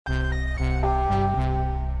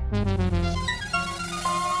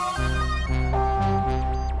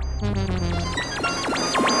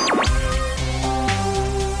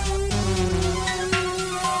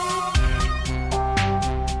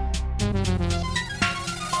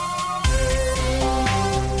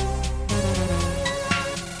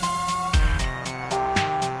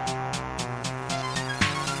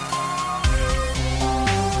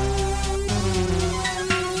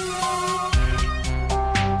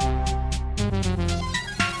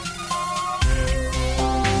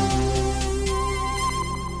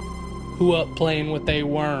Who up playing with a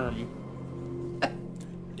worm?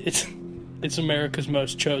 It's America's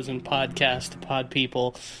most chosen podcast, the Pod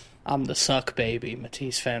People. I'm the suck baby,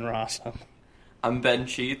 Matisse Van Rossum. I'm Ben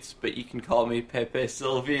Sheets, but you can call me Pepe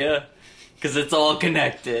Sylvia, because it's all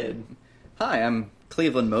connected. Hi, I'm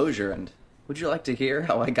Cleveland Mosier, and would you like to hear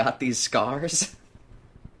how I got these scars?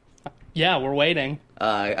 Yeah, we're waiting.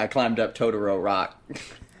 I climbed up Totoro Rock.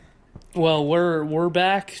 Well, we're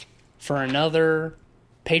back for another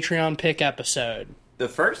Patreon pick episode. The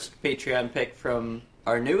first Patreon pick from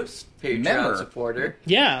our newest Patreon supporter.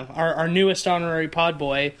 Yeah, our newest honorary pod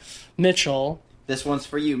boy, Mitchell. This one's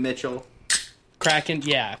for you, Mitchell. Crack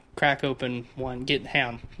open one. Get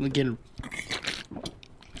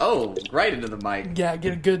Oh, right into the mic. Yeah,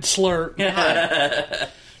 get a good slurp.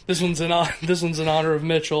 This one's in honor of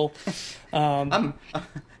Mitchell. I'm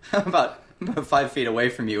about 5 feet away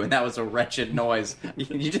from you, and that was a wretched noise.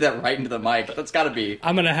 You did that right into the mic. That's got to be.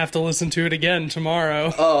 I'm gonna have to listen to it again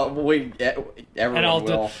tomorrow. Oh, everyone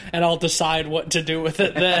will. And I'll decide what to do with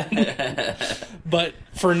it then. But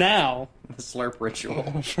for now, the slurp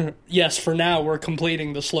ritual. For now we're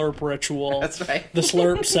completing the slurp ritual. That's right. The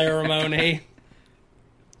slurp ceremony.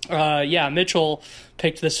 Mitchell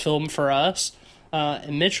picked this film for us.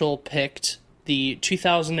 And Mitchell picked the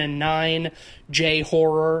 2009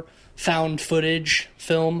 J-horror found footage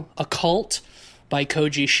film Occult by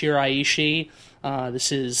Koji Shiraishi.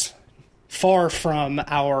 This is far from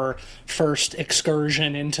our first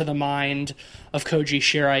excursion into the mind of Koji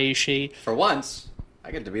Shiraishi. For once, I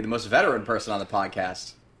get to be the most veteran person on the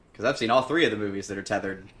podcast, because I've seen all 3 of the movies that are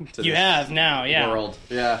tethered to this world.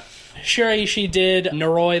 Yeah. Shiraishi did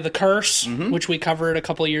Noroi the Curse, which we covered a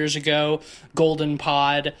couple years ago, Golden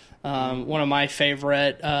Pod, one of my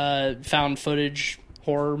favorite found footage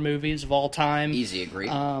horror movies of all time. Easy agree.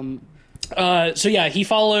 He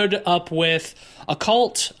followed up with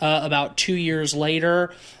Occult about 2 years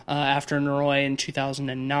later, after Noroi in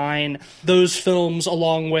 2009. Those films,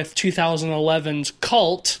 along with 2011's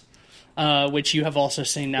Cult, which you have also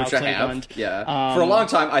seen now, Cleveland. Yeah. For a long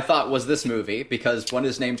time, I thought was this movie, because one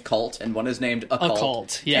is named Cult and one is named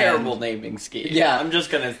Occult. Yeah. Terrible naming scheme. Yeah. I'm just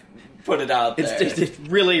going to put it out there. It's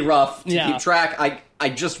really rough to keep track. I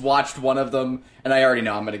just watched one of them, and I already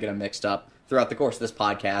know I'm going to get them mixed up throughout the course of this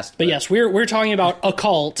podcast. But yes, we're talking about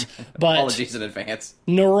Occult, but apologies in advance.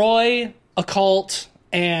 Noroi, Occult,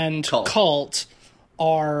 and Cult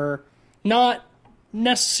are not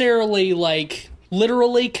necessarily,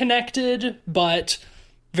 literally connected, but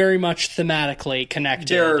very much thematically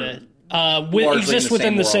connected. Exist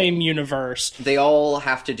within the same universe. They all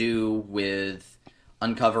have to do with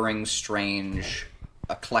uncovering strange,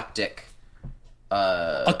 eclectic,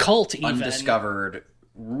 occult, even undiscovered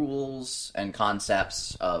rules and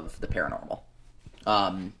concepts of the paranormal.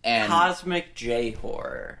 And cosmic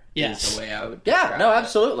J-horror is the way I would describe it.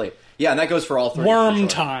 Absolutely. Yeah, and that goes for all 3. Worm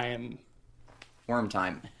time.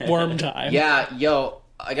 Yeah,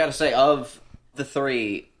 I gotta say, of the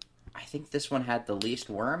 3, I think this one had the least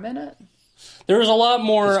worm in it. There's a lot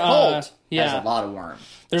more. Cult has a lot of worm.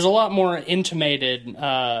 There's a lot more intimated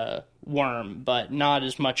worm, but not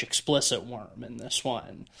as much explicit worm in this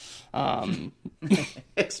one.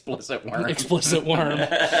 Explicit worm. Explicit worm.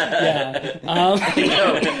 Yeah.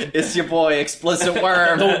 It's your boy, Explicit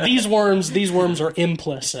Worm. These worms are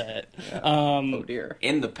implicit. Oh dear.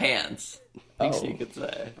 In the pants. I think you could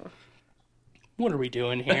say. What are we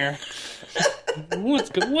doing here?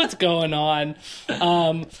 What's going on?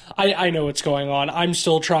 I know what's going on. I'm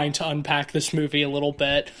still trying to unpack this movie a little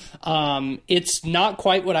bit. It's not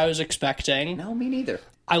quite what I was expecting. No, me neither.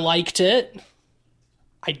 I liked it.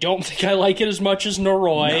 I don't think I like it as much as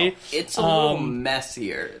Noroi. No, it's a little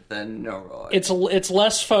messier than Noroi. It's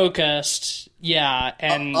less focused, yeah.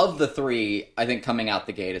 And of the 3, I think coming out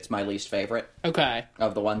the gate, it's my least favorite. Okay.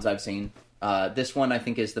 Of the ones I've seen. This one, I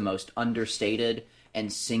think, is the most understated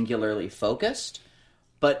and singularly focused,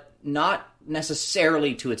 but not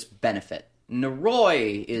necessarily to its benefit.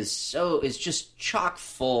 Noroi is just chock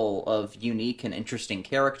full of unique and interesting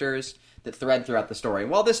characters that thread throughout the story.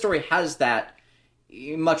 While this story has that,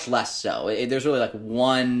 much less so. There's really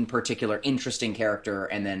one particular interesting character,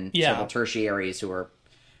 and then several tertiaries who are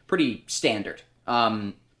pretty standard.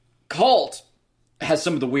 Cult has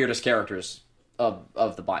some of the weirdest characters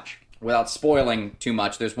of the bunch. Without spoiling too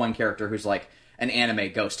much, there's one character who's an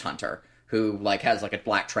anime ghost hunter who has a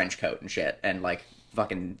black trench coat and shit, and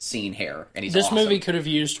fucking scene hair, and he's awesome. Movie could have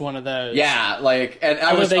used one of those. Yeah, and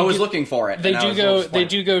I was looking for it. They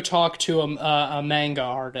do go talk to a manga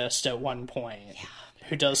artist at one point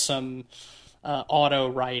who does some auto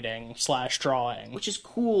writing / drawing, which is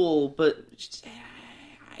cool, but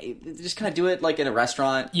they just kind of do it like in a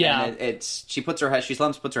restaurant. Yeah. And she puts her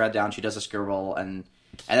head down, she does a scribble, and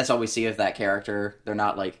that's all we see of that character. They're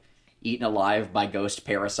not like eaten alive by ghost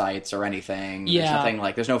parasites or anything. Yeah. There's nothing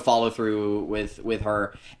like, there's no follow through with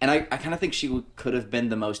her. And I kind of think she could have been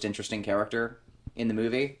the most interesting character in the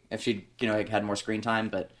movie if she'd, had more screen time.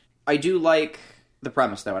 But I do like the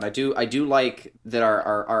premise though, and I do like that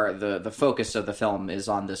our the focus of the film is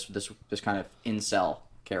on this kind of incel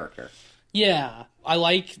character. Yeah, I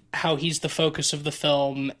like how he's the focus of the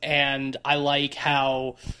film, and I like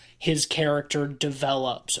how his character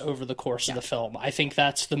develops over the course of the film. I think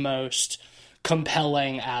that's the most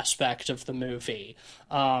compelling aspect of the movie.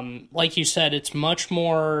 Like you said, it's much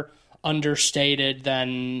more understated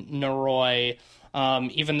than Noroi,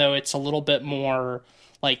 even though it's a little bit more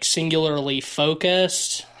like singularly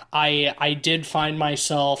focused. I did find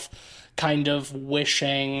myself kind of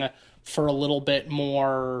wishing for a little bit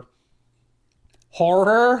more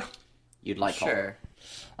horror. You'd like Sure.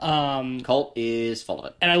 Cult is full of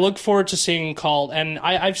it, and I look forward to seeing Cult. And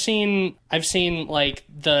I've seen like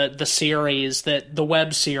the series, the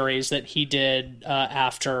web series that he did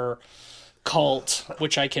after Cult,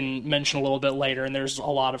 which I can mention a little bit later. And there's a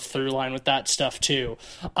lot of through line with that stuff too.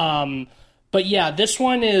 But yeah, this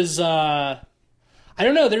one is I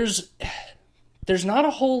don't know. There's not a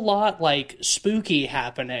whole lot like spooky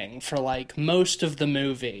happening for like most of the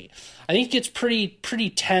movie. I think it gets pretty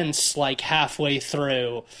tense like halfway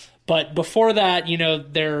through, but before that,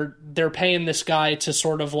 they're paying this guy to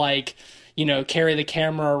sort of like, carry the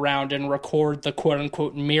camera around and record the quote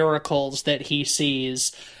unquote miracles that he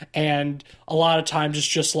sees, and a lot of times it's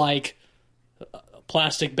just like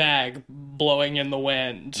plastic bag blowing in the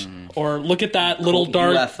wind, or look at that little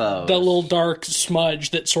dark UFOs. The little dark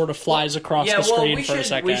smudge that sort of flies across the screen for a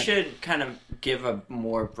second. We should kind of give a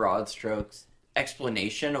more broad strokes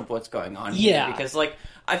explanation of what's going on here, because like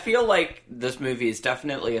I feel like this movie is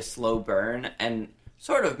definitely a slow burn and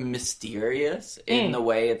sort of mysterious in the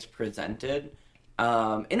way it's presented,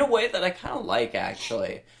 in a way that I kind of like,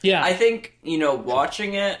 actually. Yeah, I think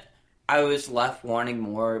watching it, I was left wanting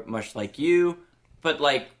more, much like you. But,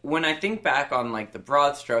 like, when I think back on, like, the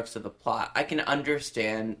broad strokes of the plot, I can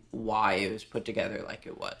understand why it was put together like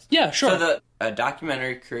it was. Yeah, sure. So a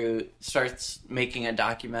documentary crew starts making a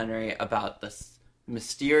documentary about this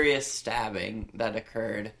mysterious stabbing that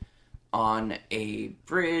occurred on a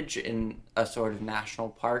bridge in a sort of national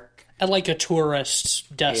park. At, like, a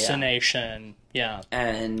tourist destination. Yeah.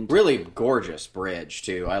 And really gorgeous bridge,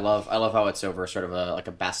 too. I love how it's over sort of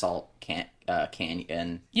a basalt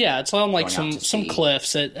canyon. Yeah, it's on like some sea.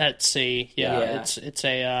 cliffs at sea. Yeah. It's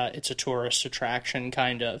a tourist attraction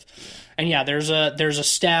kind of. And yeah, there's a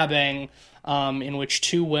stabbing in which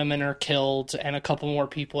 2 women are killed and a couple more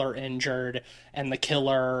people are injured, and the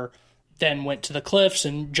killer then went to the cliffs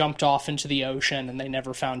and jumped off into the ocean, and they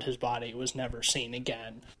never found his body. It was never seen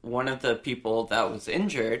again. One of the people that was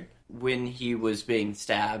injured, when he was being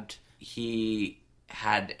stabbed, he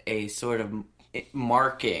had a sort of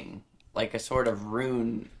marking, like a sort of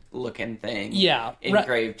rune-looking thing,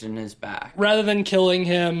 engraved in his back. Rather than killing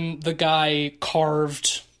him, the guy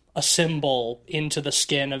carved a symbol into the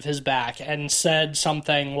skin of his back and said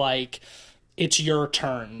something like, "It's your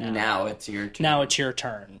turn now. Now it's your turn. Now it's your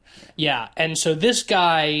turn." Yeah, and so this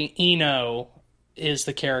guy, Eno, is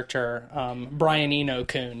the character, Brian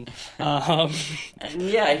Eno-kun. And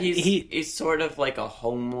yeah, he's sort of like a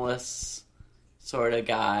homeless sort of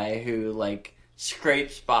guy who, like,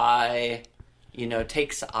 scrapes by,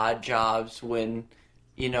 takes odd jobs when,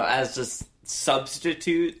 as a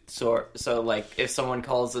substitute. So like, if someone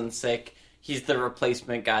calls in sick, he's the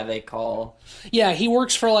replacement guy they call. Yeah, he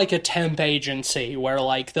works for like a temp agency where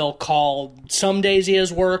like they'll call. Some days he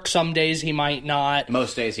has work, some days he might not.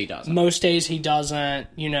 Most days he doesn't.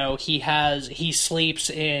 He sleeps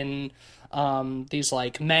in these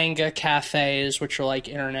like manga cafes, which are like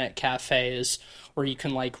internet cafes where you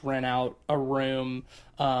can like rent out a room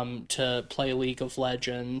to play League of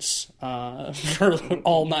Legends for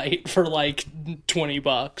all night for like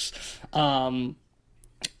 $20.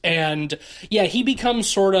 And yeah, he becomes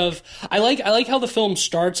sort of. I like how the film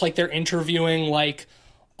starts. Like they're interviewing like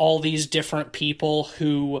all these different people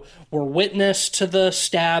who were witness to the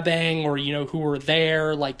stabbing, or who were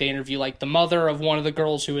there. Like they interview like the mother of one of the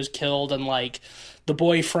girls who was killed, and like the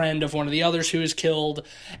boyfriend of one of the others who was killed.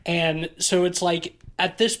 And so it's like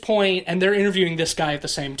at this point, and they're interviewing this guy at the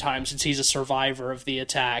same time since he's a survivor of the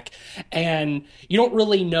attack, and you don't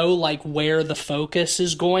really know like where the focus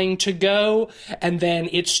is going to go, and then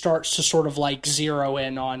it starts to sort of like zero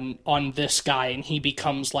in on this guy, and he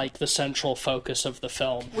becomes like the central focus of the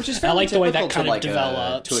film. Which is I like the way that kind of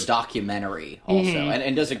develops to a documentary also,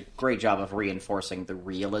 and does a great job of reinforcing the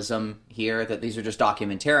realism here, that these are just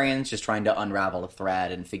documentarians just trying to unravel a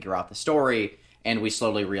thread and figure out the story. And we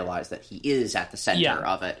slowly realize that he is at the center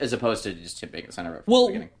of it, as opposed to just him being the center of it from the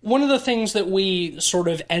beginning. One of the things that we sort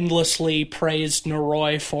of endlessly praised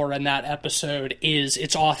Noroi for in that episode is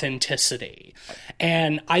its authenticity.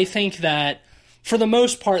 And I think that, for the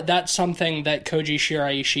most part, that's something that Koji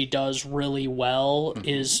Shiraishi does really well,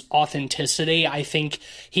 is authenticity. I think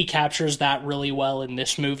he captures that really well in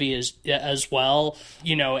this movie as well.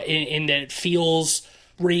 You know, in that it feels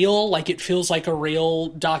real, like it feels like a real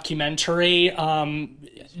documentary,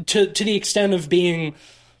 to the extent of being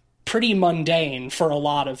pretty mundane for a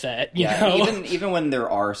lot of it. You know? Even when there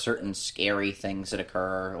are certain scary things that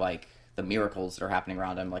occur, like the miracles that are happening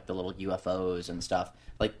around him, like the little UFOs and stuff,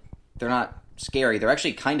 like they're not scary. They're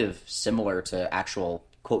actually kind of similar to actual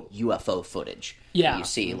quote UFO footage that you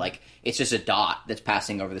see. Like it's just a dot that's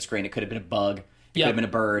passing over the screen. It could have been a bug. It could have been a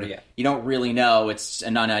bird. Yeah. You don't really know. It's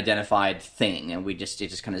an unidentified thing, and it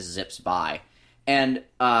just kind of zips by. And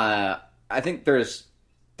I think there's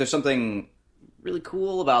something really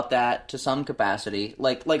cool about that to some capacity.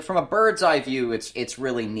 Like from a bird's eye view, it's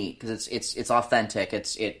really neat because it's authentic.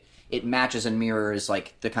 It matches and mirrors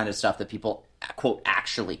like the kind of stuff that people quote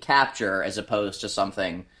actually capture, as opposed to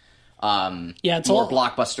something. It's more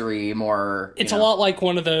blockbustery, more. It's a lot like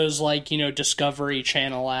one of those, like, you know, Discovery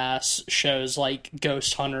Channel ass shows like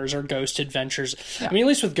Ghost Hunters or Ghost Adventures. Yeah. I mean, at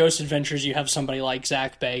least with Ghost Adventures, you have somebody like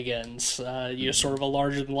Zach Bagans, you know, sort of a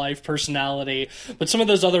larger than life personality. But some of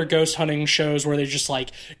those other ghost hunting shows where they just like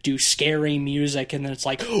do scary music, and then it's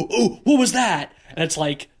like, oh, what was that? And it's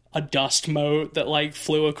like a dust mote that like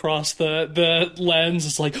flew across the lens.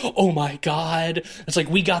 It's like, oh my god. It's like,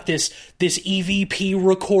 we got this EVP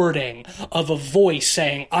recording of a voice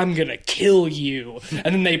saying, I'm gonna kill you.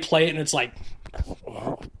 And then they play it and it's like,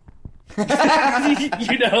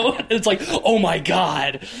 you know, it's like, oh my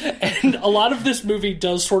god. And a lot of this movie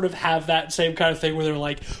does sort of have that same kind of thing where they're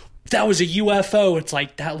like, that was a UFO. It's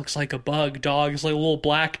like, that looks like a bug, dog. It's like a little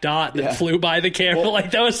black dot that flew by the camera. Well,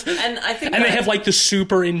 like that was, and I think, and they have like the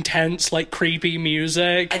super intense, like creepy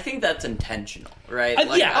music. I think that's intentional, right?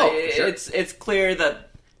 Sure. It's clear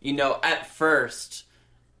that, you know, at first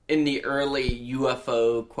in the early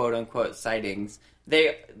UFO quote unquote sightings,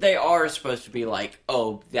 they are supposed to be like,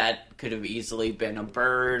 oh, that could have easily been a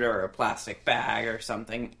bird or a plastic bag or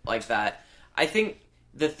something like that. I think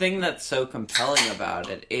the thing that's so compelling about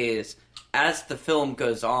it is, as the film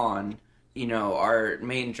goes on, you know, our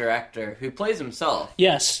main director, who plays himself.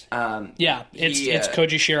 Yes. It's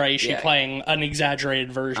Koji Shiraishi playing an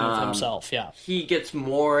exaggerated version of himself, He gets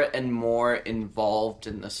more and more involved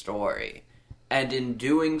in the story. And in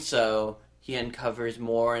doing so, he uncovers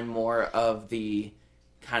more and more of the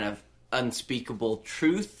kind of unspeakable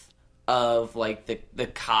truth of, like, the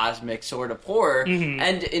cosmic sort of horror. Mm-hmm.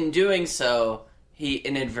 And in doing so, he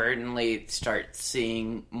inadvertently starts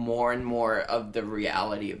seeing more and more of the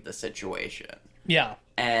reality of the situation. Yeah.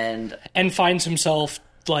 And finds himself,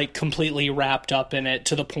 like, completely wrapped up in it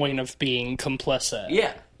to the point of being complicit.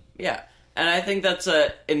 Yeah, yeah. And I think that's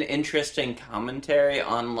an interesting commentary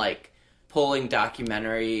on, like, pulling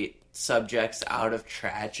documentary subjects out of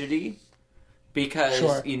tragedy.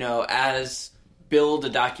 Because, you know, as build a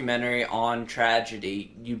documentary on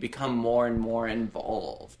tragedy, you become more and more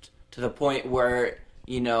involved. To the point where,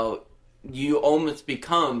 you know, you almost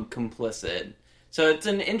become complicit. So it's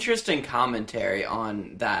an interesting commentary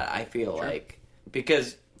on that, I feel like.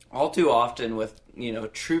 Because all too often with, you know,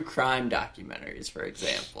 true crime documentaries, for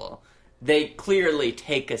example, they clearly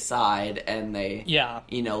take a side and they,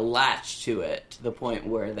 you know, latch to it to the point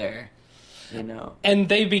where they're, you know. And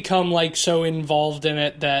they become, like, so involved in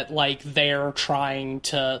it that, like, they're trying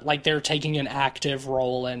to, like, they're taking an active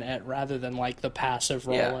role in it rather than, like, the passive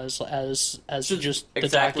role as just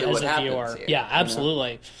exactly as what a viewer. Here, yeah,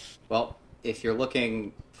 absolutely. You know? Well, if you're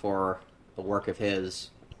looking for a work of his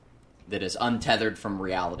that is untethered from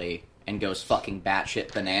reality and goes fucking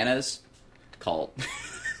batshit bananas, Cult.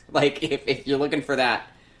 Like, if you're looking for that,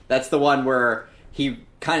 that's the one where he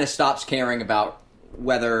kind of stops caring about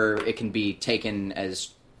whether it can be taken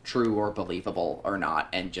as true or believable or not,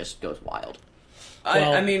 and just goes wild.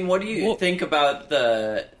 I mean, what do you think about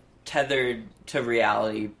the tethered to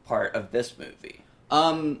reality part of this movie?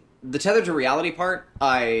 The tethered to reality part,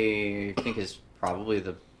 I think, is probably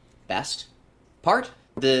the best part.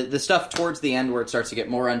 The stuff towards the end where it starts to get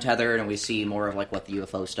more untethered and we see more of like what the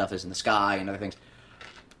UFO stuff is in the sky and other things.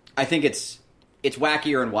 I think it's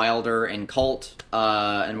wackier and wilder in Cult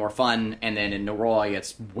and more fun, and then in Noroi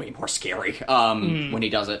it's way more scary when he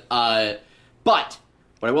does it. But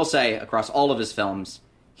what I will say, across all of his films,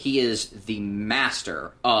 he is the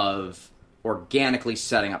master of organically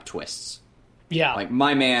setting up twists. Yeah. Like,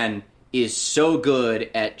 my man is so good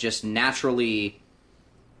at just naturally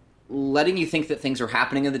letting you think that things are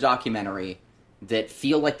happening in the documentary that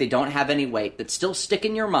feel like they don't have any weight, that still stick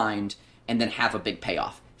in your mind, and then have a big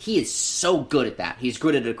payoff. He is so good at that. He's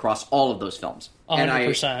good at it across all of those films.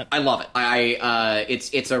 100%. And I love it.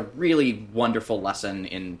 It's a really wonderful lesson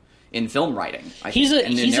in film writing. He's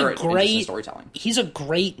a great storytelling. He's a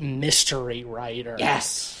great mystery writer.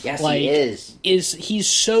 Yes, like, he is. He's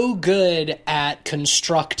so good at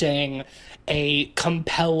constructing a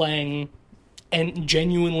compelling and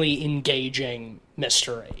genuinely engaging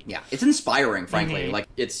mystery. Yeah, it's inspiring, frankly. Like,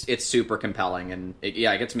 it's super compelling, and it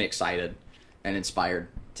gets me excited and inspired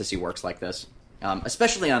to see works like this,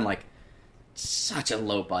 especially on like such a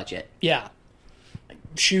low budget. Yeah,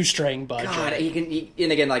 shoestring budget. God,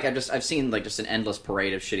 and again, like I've seen like just an endless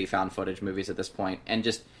parade of shitty found footage movies at this point, and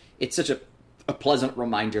just it's such a pleasant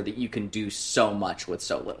reminder that you can do so much with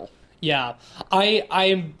so little. Yeah,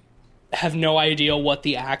 I have no idea what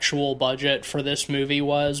the actual budget for this movie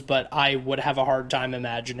was, but I would have a hard time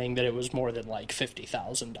imagining that it was more than like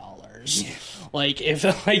 $50,000. Yeah. Like, if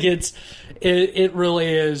like it really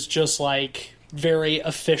is just like very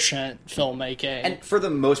efficient filmmaking. And for the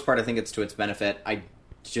most part, I think it's to its benefit. I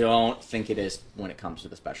don't think it is when it comes to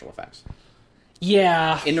the special effects.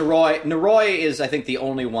 Yeah. In Noroi is, I think, the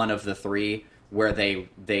only one of the three where they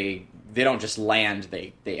don't just land,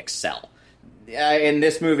 they excel. In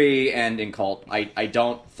this movie and in Cult, I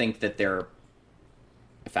don't think that they're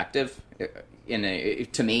effective.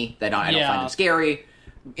 To me, I don't find them scary.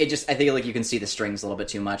 I feel like you can see the strings a little bit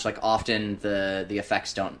too much. Like, often the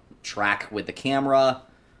effects don't track with the camera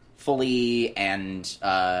fully, and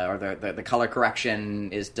or the color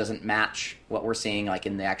correction doesn't match what we're seeing like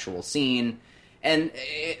in the actual scene. And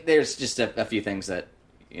there's just a few things that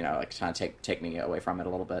like kind of take me away from it a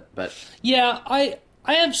little bit. But yeah,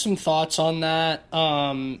 I have some thoughts on that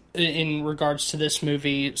in regards to this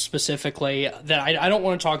movie specifically that I don't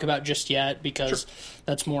want to talk about just yet because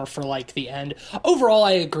that's more for like the end. Overall,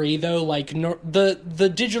 I agree though. Like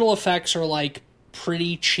the digital effects are like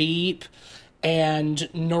pretty cheap, and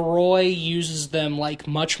Noroi uses them like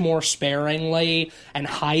much more sparingly and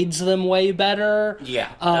hides them way better. Yeah,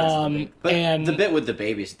 and the bit with the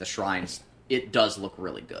babies at the shrines, it does look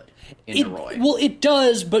really good in Noroi. Well, it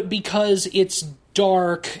does, but because it's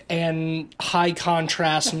dark and high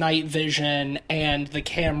contrast night vision and the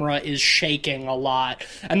camera is shaking a lot,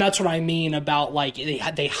 and that's what I mean about like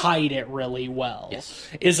they hide it really well. Yes.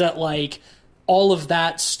 Is that like all of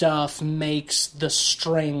that stuff makes the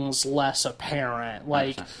strings less apparent.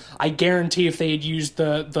 Like 100%. I guarantee if they had used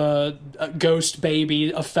the ghost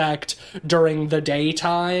baby effect during the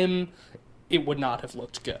daytime, it would not have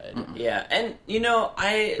looked good. Mm-hmm. Yeah, and but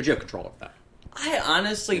you have control over that. I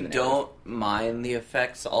honestly don't mind the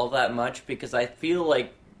effects all that much because I feel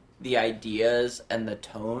like the ideas and the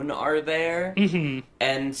tone are there. Mm-hmm.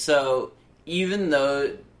 And so even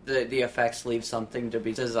though the effects leave something to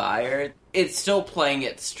be desired, it's still playing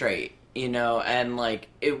it straight, and like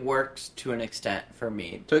it works to an extent for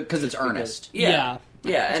me. Because it's earnest. Yeah,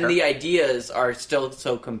 and the ideas are still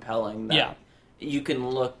so compelling that you can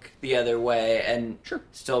look the other way and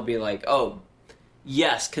still be like, oh,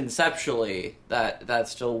 yes, conceptually, that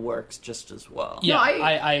still works just as well. Yeah, no,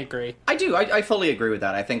 I agree. I do. I fully agree with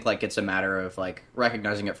that. I think like it's a matter of like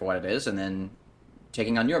recognizing it for what it is and then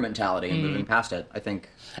taking on your mentality and moving past it. I think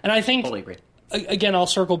totally agree. Again, I'll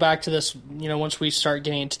circle back to this, once we start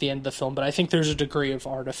getting into the end of the film, but I think there's a degree of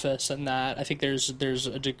artifice in that. I think there's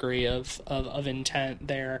a degree of intent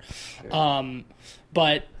there. Sure.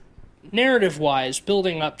 But narrative-wise,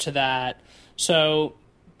 building up to that, so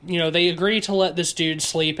they agree to let this dude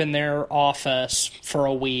sleep in their office for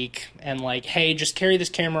a week and like, hey, just carry this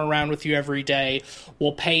camera around with you every day.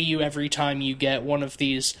 We'll pay you every time you get one of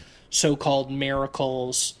these so-called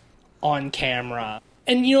miracles on camera.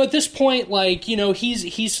 And, at this point, like,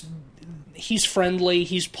 he's friendly,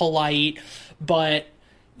 he's polite, but,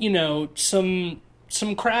 some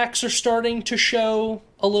cracks are starting to show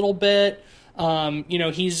a little bit.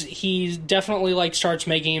 He definitely like starts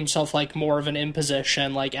making himself like more of an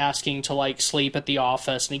imposition, like asking to like sleep at the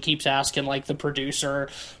office, and he keeps asking like the producer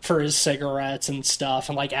for his cigarettes and stuff,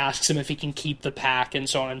 and like asks him if he can keep the pack and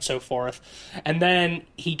so on and so forth. And then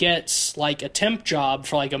he gets like a temp job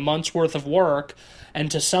for like a month's worth of work. And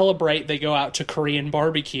to celebrate, they go out to Korean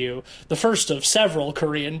barbecue, the first of several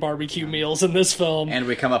Korean barbecue meals in this film. And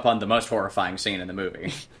we come up on the most horrifying scene in the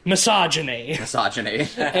movie. Misogyny.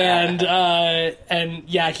 And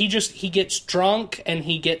yeah, he gets drunk, and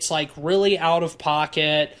he gets, like, really out of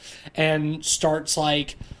pocket, and starts,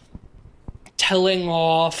 like, telling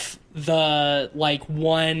off the, like,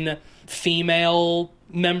 one female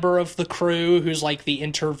member of the crew who's like the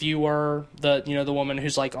interviewer, the woman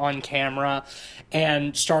who's like on camera,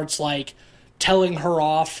 and starts like telling her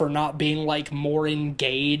off for not being like more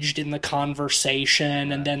engaged in the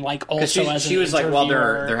conversation, and then like also she was like while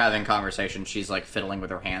they're having conversation, she's like fiddling with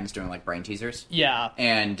her hands doing like brain teasers. Yeah.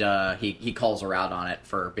 And he calls her out on it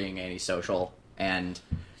for being antisocial, and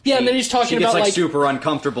and then he's talking about like super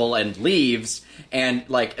uncomfortable and leaves, and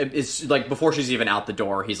like it's like before she's even out the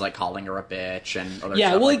door, he's like calling her a bitch and other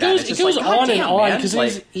stuff like that. It goes on and on because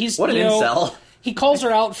like, he's what an incel. He calls her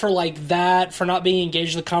out for, like, that, for not being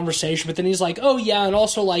engaged in the conversation, but then he's like, oh, yeah, and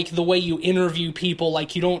also, like, the way you interview people,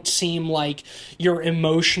 like, you don't seem like you're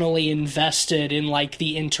emotionally invested in, like,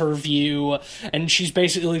 the interview, and she's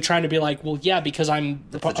basically trying to be like, well, yeah, because I'm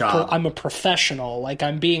a professional, like,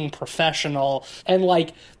 I'm being professional, and,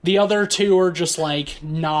 like, the other two are just, like,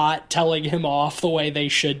 not telling him off the way they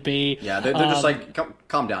should be. Yeah, they're just like,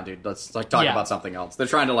 calm down, dude, let's, like, talk about something else. They're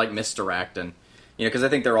trying to, like, misdirect, and... because I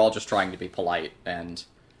think they're all just trying to be polite, and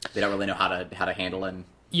they don't really know how to handle him.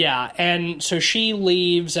 Yeah, and so she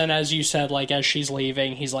leaves, and as you said, like, as she's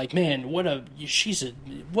leaving, he's like, man, what a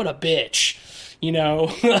bitch,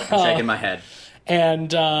 Shaking my head.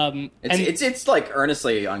 And, it's like,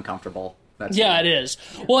 earnestly uncomfortable. It is.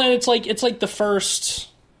 Well, and it's like the first...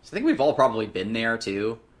 So I think we've all probably been there,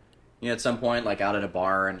 too. At some point, like, out at a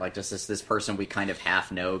bar, and, like, just this person we kind of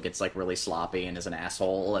half know gets, like, really sloppy and is an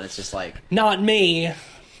asshole, and it's just like... Not me.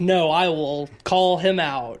 No, I will call him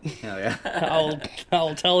out. Oh, yeah.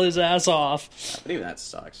 I'll tell his ass off. Yeah, but even that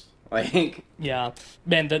sucks. Like... Yeah.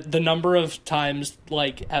 Man, the number of times,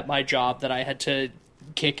 like, at my job that I had to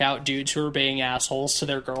kick out dudes who were being assholes to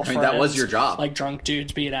their girlfriends. I mean, that was your job. Like, drunk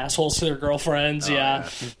dudes being assholes to their girlfriends, yeah.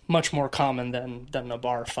 Much more common than a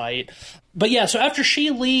bar fight. But yeah, so after she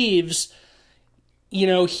leaves,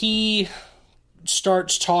 he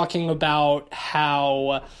starts talking about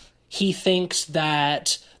how he thinks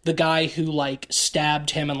that the guy who, like,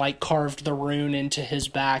 stabbed him and, like, carved the rune into his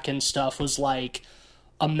back and stuff was, like,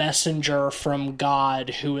 a messenger from God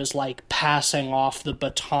who is, like, passing off the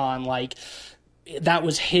baton, like... that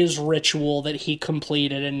was his ritual that he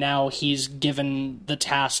completed, and now he's given the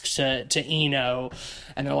task to Eno.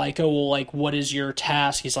 And they're like, oh, well, like, what is your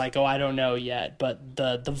task? He's like, oh, I don't know yet. But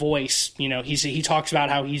the voice, he talks about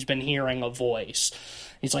how he's been hearing a voice.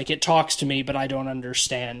 He's like, it talks to me, but I don't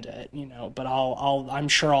understand it, but I'm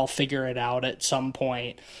sure I'll figure it out at some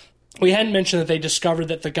point. We hadn't mentioned that they discovered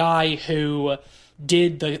that the guy who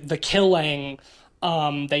did the killing...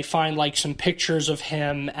 they find, like, some pictures of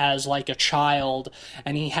him as, like, a child,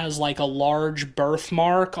 and he has, like, a large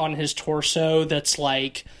birthmark on his torso that's,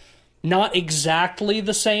 like, not exactly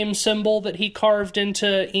the same symbol that he carved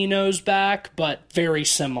into Eno's back, but very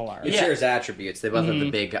similar. It shares attributes. They both have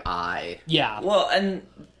the big eye. Yeah. Well, and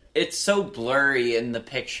it's so blurry in the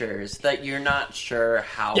pictures that you're not sure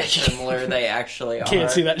how similar they actually are.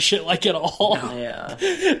 Can't see that shit, like, at all. No. Yeah.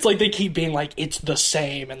 It's like they keep being like, it's the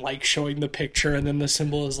same, and, like, showing the picture, and then the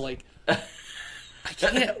symbol is like, I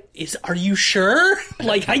can't, are you sure?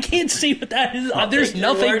 Like, I can't see what that is. There's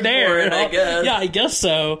nothing there. I guess. Yeah, I guess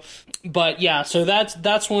so. But, yeah, so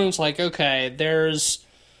that's when it's like, okay, there's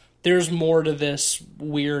more to this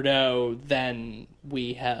weirdo than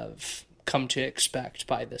we have come to expect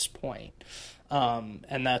by this point.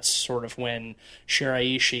 And that's sort of when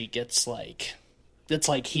Shiraishi gets, like, it's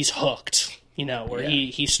like he's hooked, where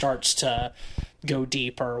he starts to go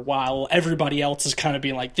deeper while everybody else is kind of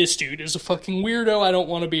being like, this dude is a fucking weirdo, I don't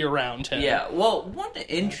want to be around him. Yeah, well, one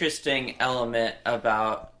interesting element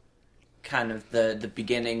about kind of the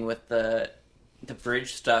beginning with the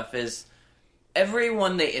bridge stuff is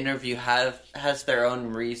everyone they interview has their own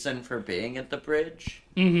reason for being at the bridge.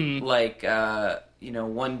 Mm-hmm. Like,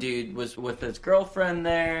 one dude was with his girlfriend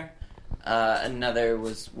there, another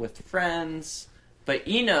was with friends, but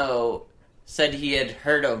Eno said he had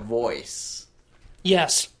heard a voice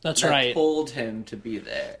Yes, that's right. That told him to be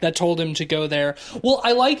there. That told him to go there. Well,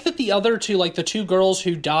 I like that the other two, like the two girls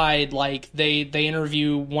who died, like they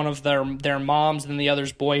interview one of their moms and the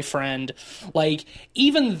other's boyfriend. Like,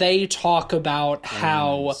 even they talk about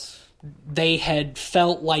how they had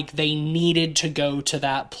felt like they needed to go to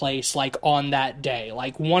that place, like, on that day.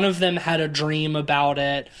 Like, one of them had a dream about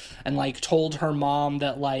it and, like, told her mom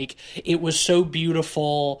that, like, it was so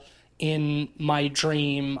beautiful in my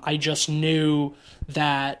dream. I just knew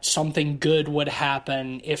that something good would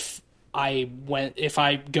happen if I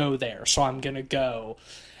go there, so I'm gonna go.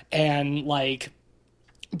 And, like,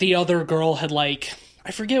 the other girl had, like, I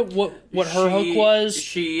forget what her hook was.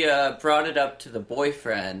 She brought it up to the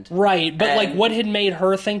boyfriend. Right, but, like, what had made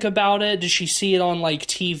her think about it? Did she see it on, like,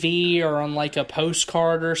 TV or on, like, a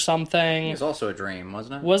postcard or something? It was also a dream,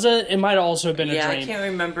 wasn't it? Was it? It might have also been a dream. Yeah, I can't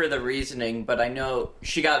remember the reasoning, but I know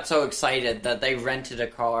she got so excited that they rented a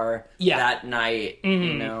car that night,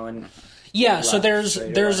 you know, and... Yeah, so there's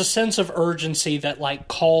a sense of urgency that, like,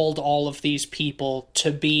 called all of these people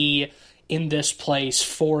to be in this place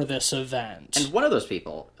for this event. And one of those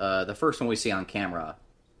people, the first one we see on camera,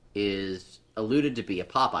 is alluded to be a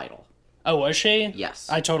pop idol. Oh, was she? Yes.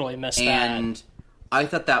 I totally missed that. And I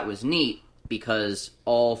thought that was neat because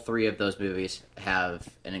all three of those movies have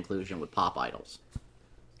an inclusion with pop idols.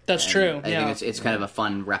 That's true. I think it's kind of a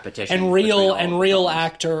fun repetition. And real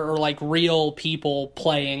actor or like real people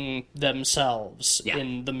playing themselves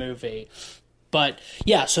in the movie. But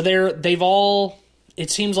yeah, so they've all, it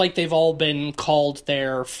seems like they've all been called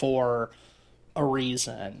there for a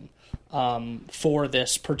reason, for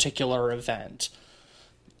this particular event.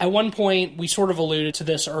 At one point, we sort of alluded to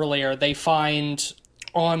this earlier, they find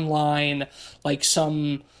online like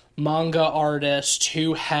some manga artist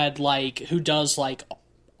who does like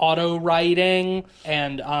auto writing,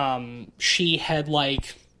 and she had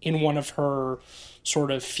like in one of her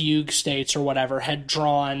sort of fugue states or whatever had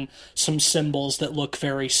drawn some symbols that look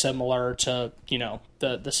very similar to, you know,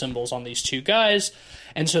 the symbols on these two guys.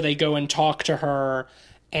 And so they go and talk to her,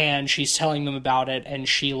 and she's telling them about it, and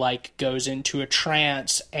she like goes into a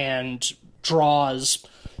trance and draws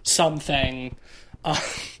something.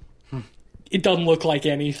 It doesn't look like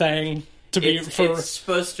anything. It's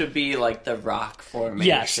supposed to be like the rock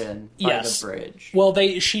formation by the bridge. Well,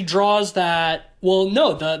 she draws that. Well,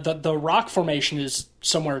 no, the rock formation is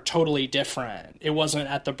somewhere totally different. It wasn't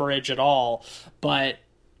at the bridge at all. But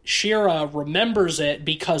Shira remembers it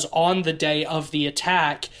because on the day of the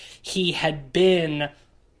attack, he had been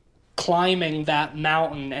climbing that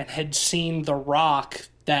mountain and had seen the rock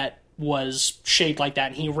that was shaped like that,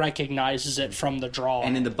 and he recognizes it from the drawing.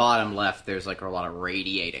 And in the bottom left, there's like a lot of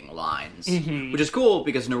radiating lines, which is cool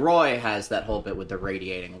because Noroi has that whole bit with the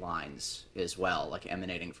radiating lines as well, like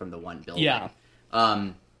emanating from the one building. Yeah.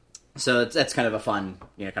 So that's kind of a fun,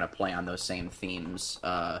 you know, kind of play on those same themes.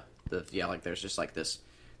 Like there's just like this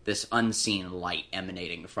unseen light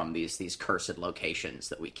emanating from these cursed locations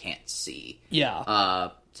that we can't see. Yeah.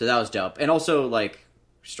 So that was dope, and also like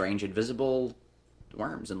strange invisible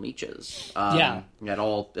worms and leeches. It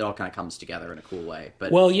all kind of comes together in a cool way.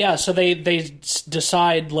 But well, yeah, so they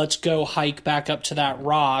decide, let's go hike back up to that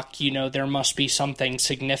rock. You know, there must be something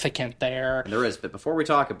significant there. And there is, but before we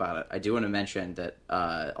talk about it, I do want to mention that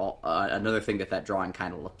another thing that drawing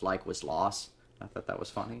kind of looked like was Loss. I thought that was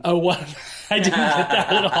funny. Oh, what? I didn't get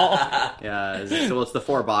that at all. Yeah, it's the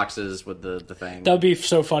 4 boxes with the thing. That would be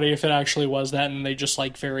so funny if it actually was that, and they just,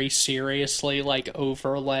 like, very seriously, like,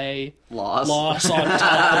 overlay Loss on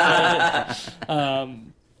top of it.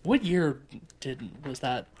 What year was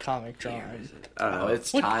that comic drawing? I don't know.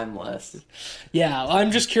 It's timeless. Yeah, I'm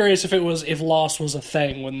just curious if Lost was a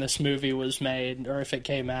thing when this movie was made, or if it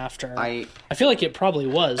came after. I feel like it probably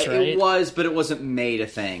was, right? It was, but it wasn't made a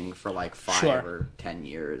thing for like 5 or 10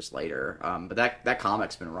 years later. But that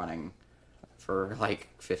comic's been running for like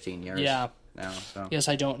 15 years now. So. Yes,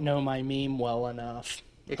 I don't know my meme well enough.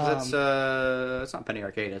 Yeah, because it's not Penny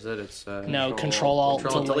Arcade, is it? It's no, Control Alt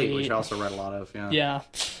Delete, which I also read a lot of. Yeah.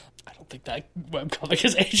 I don't think that webcomic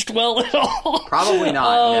has aged well at all. Probably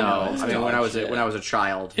not. No, I mean when I was a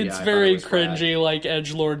child, it's very cringy, like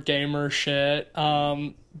edgelord gamer shit.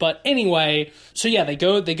 But anyway, so yeah, they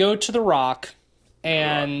go to the rock,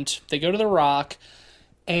 and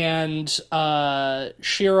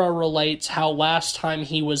Shira relates how last time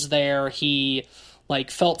he was there, he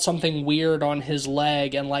like felt something weird on his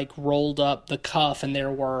leg and like rolled up the cuff, and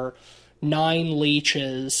there were 9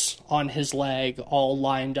 leeches on his leg, all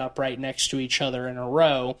lined up right next to each other in a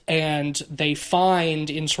row. And they find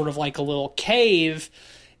in sort of like a little cave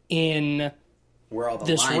in where all the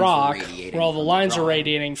this lines rock, are radiating where all the from lines are drawing.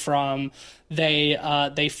 radiating from,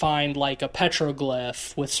 they find like a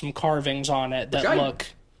petroglyph with some carvings on it that look.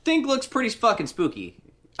 Think looks pretty fucking spooky.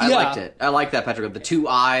 I liked it. I like that petroglyph. The two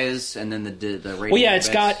eyes and then the radiating Well, yeah, bits.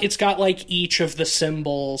 it's got like each of the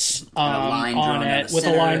symbols line on drawn it down the with a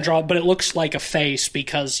center. line drawn, but it looks like a face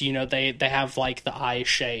because you know they have like the eye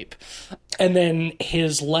shape, and then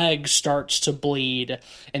his leg starts to bleed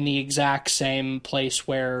in the exact same place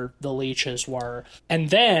where the leeches were, and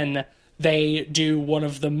then they do one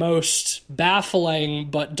of the most baffling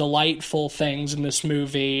but delightful things in this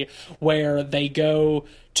movie where they go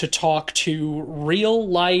to talk to real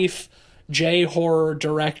life J-horror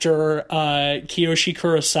director Kiyoshi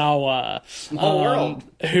Kurosawa. World.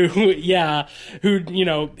 Who, you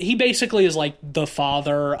know, he basically is like the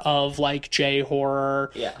father of like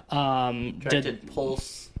J-horror. Yeah. Directed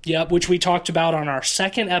Pulse. Yep, which we talked about on our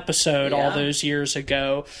second episode all those years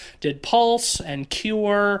ago. Did Pulse and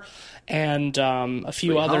Cure and a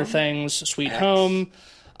few other things. Sweet Home.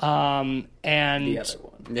 And The other one.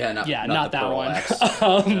 Yeah, not the that Pearl one. X.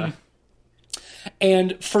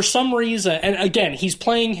 And for some reason, and again, he's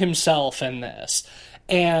playing himself in this.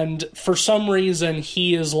 And for some reason,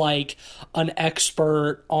 he is like an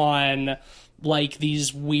expert on like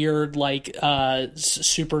these weird like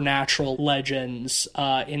supernatural legends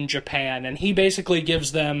in Japan. And he basically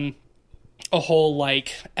gives them a whole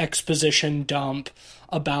like exposition dump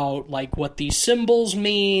about like what these symbols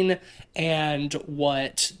mean and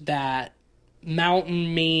what that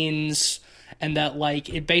mountain means, and that like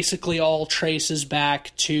it basically all traces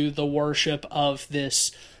back to the worship of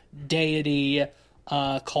this deity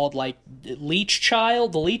called like the Leech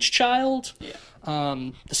Child,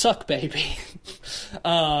 the Suck Baby.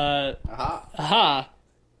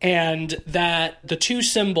 And that the two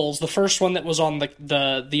symbols, the first one that was on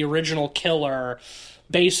the original killer,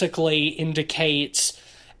 basically indicates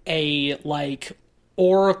a like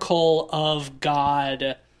oracle of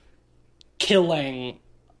God killing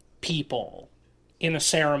people in a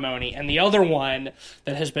ceremony, and the other one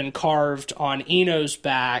that has been carved on Eno's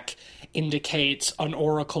back indicates an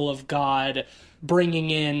oracle of God bringing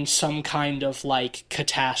in some kind of like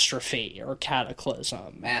catastrophe or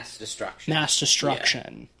cataclysm, Mass destruction. Yeah.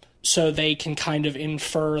 So they can kind of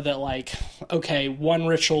infer that like, okay, one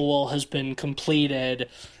ritual has been completed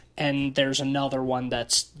and there's another one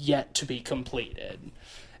that's yet to be completed.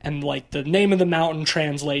 And, like, the name of the mountain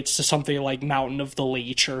translates to something like Mountain of the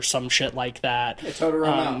Leech or some shit like that. Yeah, Totoro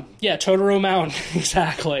Mountain. Yeah, Totoro Mountain,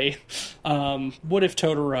 exactly. What if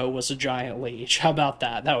Totoro was a giant leech? How about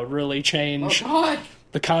that? That would really change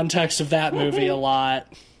the context of that movie a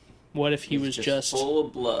lot. What if he was just full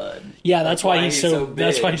of blood? Yeah, that's why he's so big.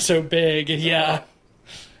 That's why he's so big. Yeah.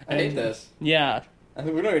 I hate this. Yeah. I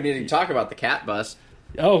think we don't even need to talk about the cat bus.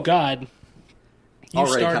 Oh, God.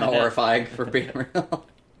 Already kind of horrifying for being real.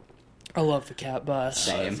 I love the cat bus.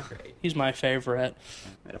 Same. He's my favorite.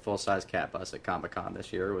 I had a full-size cat bus at Comic-Con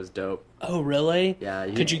this year. It was dope. Oh, really? Yeah.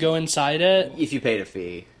 Could you go inside it? If you paid a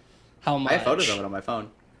fee. How much? I have photos of it on my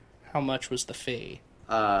phone. How much was the fee?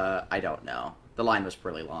 I don't know. The line was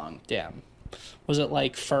pretty long. Damn. Was it,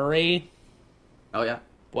 like, furry? Oh, yeah.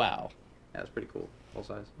 Wow. Yeah, it was pretty cool.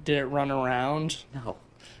 Full-size. Did it run around? No.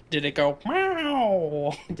 Did it go,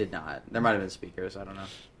 meow? It did not. There might have been speakers. I don't know.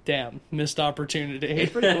 Damn. Missed opportunity.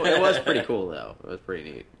 It's pretty cool. It was pretty cool, though. It was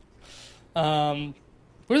pretty neat.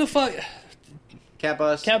 Where the fuck? Cat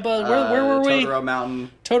bus. Where were we? Totoro Mountain.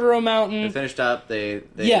 Totoro Mountain. They finished up. They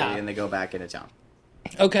Yeah. and they go back into town.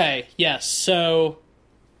 Okay, yes. So,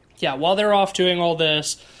 yeah, while they're off doing all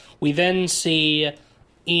this, we then see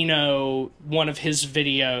Eno, one of his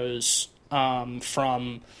videos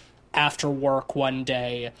from after work one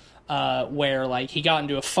day, where, like, he got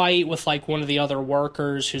into a fight with, like, one of the other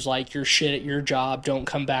workers who's like, you're shit at your job, don't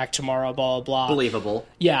come back tomorrow, blah, blah, blah. Believable.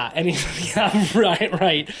 Yeah, and he's, yeah,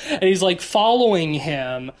 right. And he's, like, following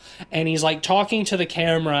him, and he's, like, talking to the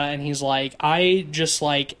camera, and he's like, I just,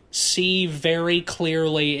 like, see very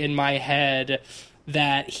clearly in my head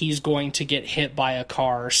that he's going to get hit by a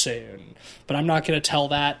car soon. But I'm not going to tell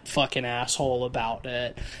that fucking asshole about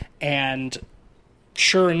it. And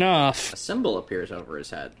sure enough, A symbol appears over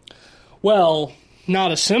his head. well,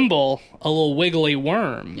 not a symbol, a little wiggly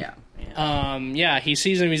worm. Yeah. He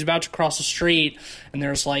sees him, he's about to cross the street, and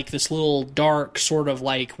there's, like, this little dark sort of,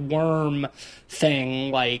 like, worm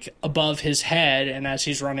thing, like, above his head, and as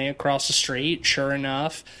he's running across the street, sure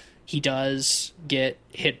enough, he does get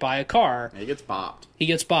hit by a car. He gets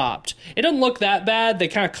bopped. It doesn't look that bad. They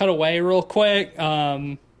kind of cut away real quick.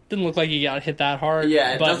 Didn't look like he got hit that hard.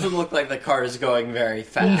 Yeah, it but doesn't look like the car is going very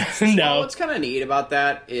fast. no. Well, what's kind of neat about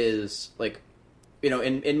that is, like,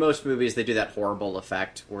 in most movies they do that horrible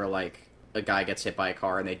effect where like a guy gets hit by a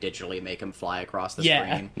car and they digitally make him fly across the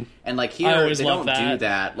screen. And like here they don't do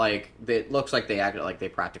that. Like it looks like they act like they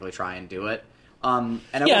practically try and do it.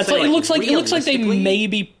 It looks like they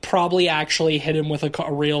maybe probably actually hit him with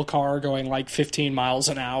a real car going like 15 miles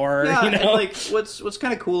an hour. Yeah, and like what's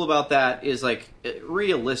kind of cool about that is like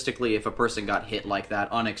realistically, if a person got hit like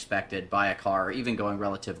that unexpected by a car, even going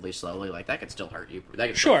relatively slowly, like that could still hurt you. That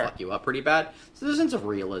could still fuck you up pretty bad. So there's a sense of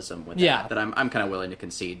realism with that I'm kind of willing to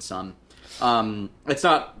concede some. It's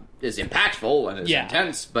not as impactful and as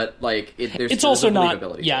intense, but like it's also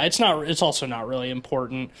not. Yeah, it's not. It's also not really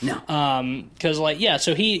important. No, because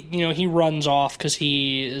so he runs off because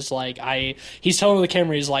he is like he's telling the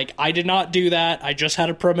camera, he's like, I did not do that. I just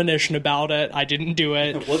had a premonition about it. I didn't do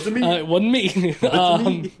it. It wasn't me. It wasn't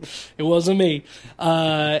me. It wasn't me.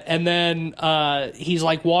 And then he's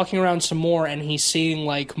like walking around some more, and he's seeing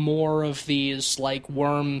like more of these like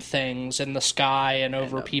worm things in the sky and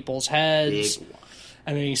over people's heads. Big one.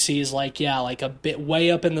 And then he sees, a bit way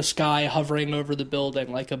up in the sky, hovering over the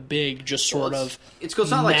building, like a big, just sort of It's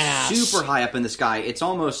not mass. Like super high up in the sky. It's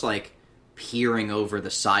almost like peering over the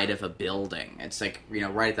side of a building. It's like,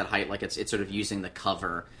 right at that height, like it's sort of using the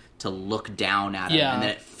cover to look down at it, and then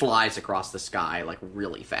it flies across the sky, like,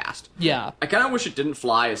 really fast. Yeah. I kind of wish it didn't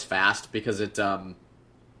fly as fast, because it,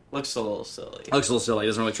 looks a little silly. It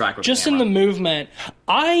doesn't really track with just the camera. in the movement.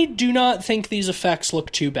 I do not think these effects look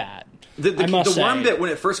too bad. The worm bit, when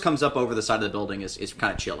it first comes up over the side of the building, is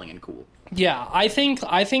kind of chilling and cool. Yeah, I think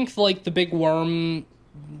like the big worm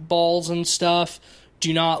balls and stuff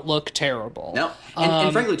do not look terrible. No,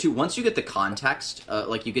 and frankly too, once you get the context,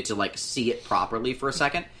 you get to like see it properly for a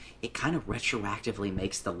second, it kind of retroactively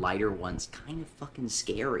makes the lighter ones kind of fucking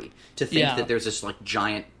scary. To think that there's this like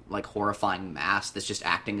giant, like horrifying mass that's just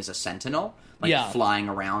acting as a sentinel, flying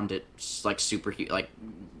around at like like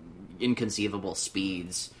inconceivable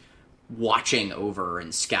speeds, watching over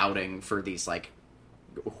and scouting for these like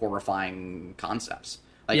horrifying concepts.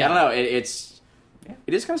 I don't know. It is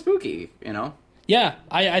kind of spooky, Yeah,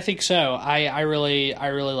 I think so. I really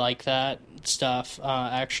like that stuff.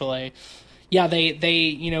 Actually, yeah. They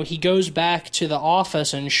he goes back to the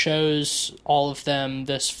office and shows all of them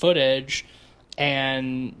this footage,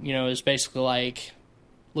 and is basically like,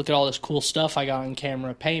 look at all this cool stuff I got on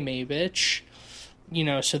camera. Pay me, bitch.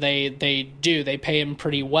 So they pay him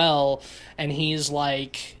pretty well, and he's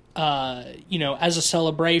like, as a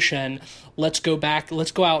celebration, let's go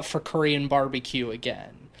out for Korean barbecue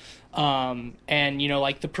again. And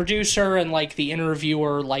the producer and like the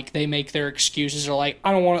interviewer, like they make their excuses. They're like,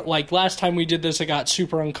 I don't want to, like last time we did this, it got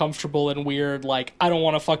super uncomfortable and weird. Like, I don't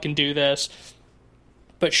want to fucking do this.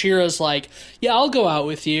 But Shira's like, yeah, I'll go out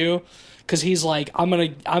with you. 'Cause he's like, I'm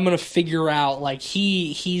gonna figure out, like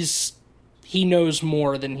he knows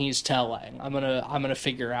more than he's telling. I'm gonna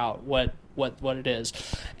figure out what it is.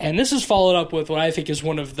 And this is followed up with what I think is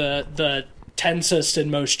one of the tensest and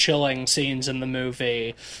most chilling scenes in the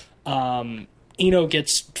movie. Eno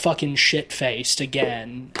gets fucking shit-faced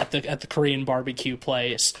again at the Korean barbecue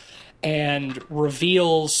place and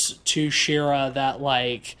reveals to Shira that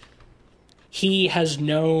like he has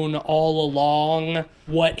known all along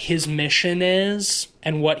what his mission is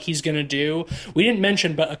and what he's going to do. We didn't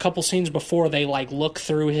mention, but a couple scenes before, they like look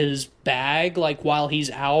through his bag like while he's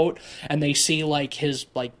out, and they see like his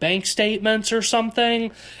like bank statements or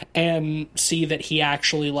something, and see that he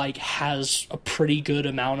actually like has a pretty good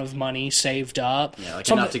amount of money saved up. Yeah, like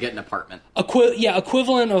enough to get an apartment.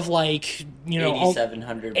 Equivalent of like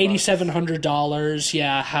 $8,700.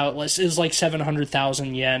 Yeah, how it is like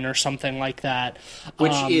 700,000 yen or something like that,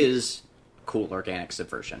 which is cool organic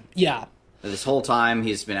subversion. Yeah. This whole time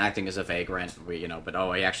he's been acting as a vagrant, but he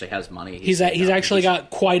actually has money. He's actually got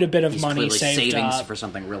quite a bit of money saved savings up for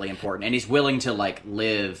something really important, and he's willing to like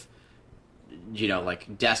live,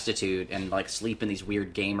 like destitute and like sleep in these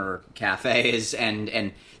weird gamer cafes,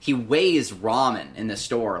 and he weighs ramen in the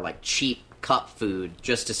store, like cheap cup food,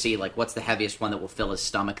 just to see like what's the heaviest one that will fill his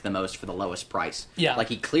stomach the most for the lowest price. Yeah, like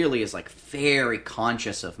he clearly is like very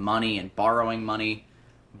conscious of money and borrowing money,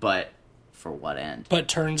 but for what end? But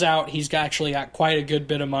turns out he's actually got quite a good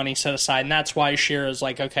bit of money set aside, and that's why Shira's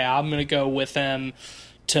like, okay, I'm going to go with him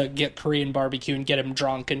to get Korean barbecue and get him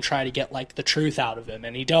drunk and try to get like the truth out of him,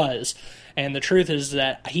 and he does. And the truth is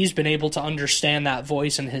that he's been able to understand that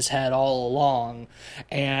voice in his head all along,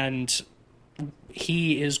 and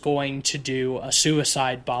he is going to do a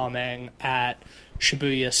suicide bombing at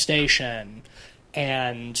Shibuya Station,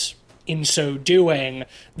 and in so doing,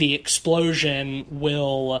 the explosion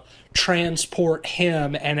will transport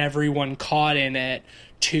him and everyone caught in it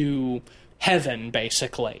to heaven,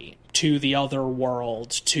 basically. to the other world,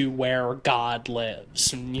 to where God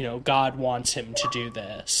lives. And, you know, God wants him to do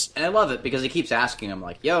this. And I love it because he keeps asking him,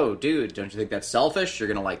 like, yo, dude, don't you think that's selfish? You're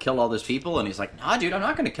gonna, like, kill all those people? And he's like, nah, dude, I'm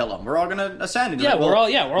not gonna kill them. We're all gonna ascend. And yeah, like,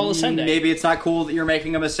 we're all ascending. Maybe it's not cool that you're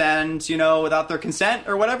making them ascend, you know, without their consent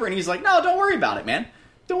or whatever. And he's like, no, don't worry about it, man.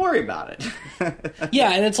 Don't worry about it.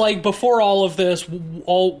 Yeah, and it's like, before all of this,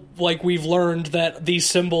 we've learned that these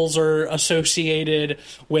symbols are associated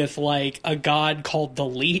with, like, a god called the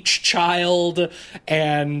Leech Child,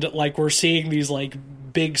 and, like, we're seeing these, like,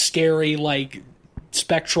 big, scary, like,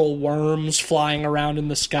 spectral worms flying around in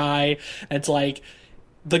the sky. It's like,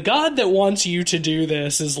 the god that wants you to do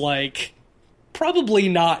this is, like, probably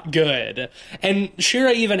not good. And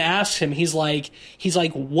Shira even asks him, he's like,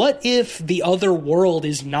 what if the other world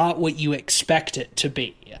is not what you expect it to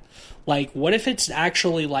be? Like, what if it's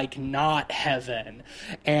actually, like, not heaven?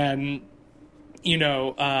 And, you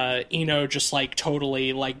know, Eno just, like,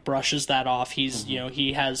 totally, like, brushes that off. He's, you know,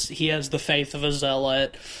 he has the faith of a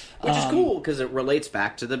zealot. Which is cool, because it relates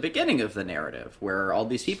back to the beginning of the narrative, where all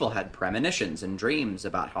these people had premonitions and dreams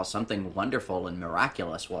about how something wonderful and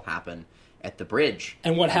miraculous will happen at the bridge.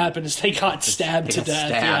 And what happened is they got stabbed to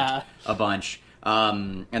death. A bunch.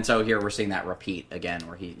 And so here we're seeing that repeat again,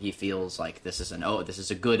 where he feels like this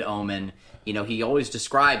is a good omen. You know, he always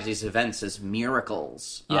describes these events as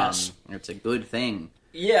miracles. Yes. It's a good thing.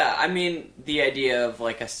 Yeah, I mean, the idea of,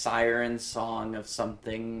 like, a siren song of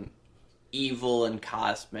something evil and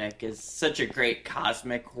cosmic is such a great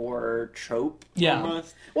cosmic horror trope. Yeah.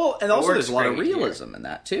 Almost. Well, and also there's a lot of realism in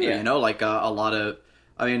that, too. Yeah. You know, like, a lot of...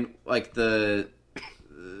 I mean, like, the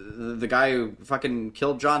guy who fucking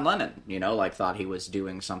killed John Lennon, you know, like, thought he was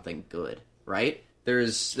doing something good, right?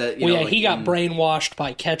 There's that, he got brainwashed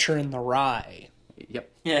by Catcher in the Rye.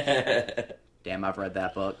 Yep. Damn, I've read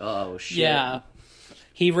that book. Oh, shit. Yeah.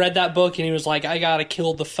 He read that book and he was like, I gotta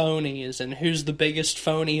kill the phonies. And who's the biggest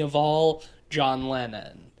phony of all? John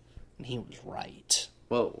Lennon. And he was right.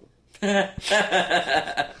 Whoa. Oh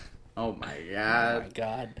my god. Oh my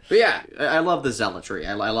god. But yeah, I love the zealotry.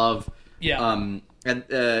 I love... Yeah. And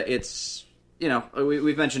it's... You know,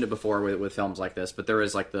 we've mentioned it before with films like this, but there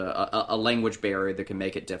is, like, a language barrier that can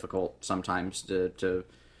make it difficult sometimes to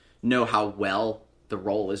know how well the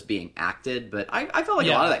role is being acted. But I felt like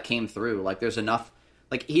a lot of that came through. Like, there's enough...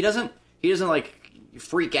 Like, he doesn't like,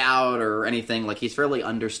 freak out or anything. Like, he's fairly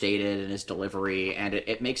understated in his delivery, and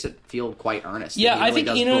it makes it feel quite earnest. Yeah, he really I think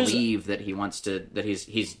Eno's... believe that he wants to... That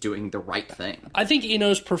he's doing the right thing. I think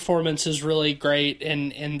Eno's performance is really great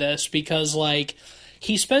in this, because, like,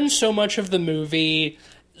 he spends so much of the movie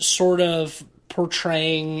sort of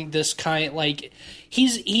portraying this kind, like,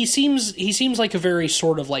 he seems like a very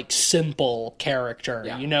sort of, like, simple character,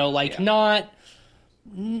 you know, like,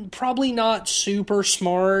 probably not super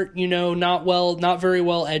smart, you know, not very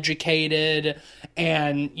well educated,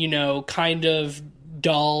 and, you know, kind of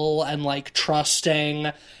dull and, like,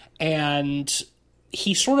 trusting, and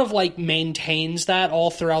he sort of, like, maintains that all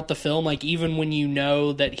throughout the film. Like, even when you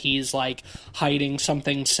know that he's, like, hiding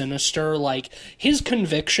something sinister, like, his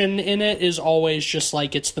conviction in it is always just,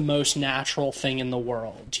 like, it's the most natural thing in the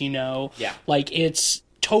world, you know? Yeah. Like, it's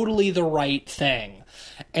totally the right thing.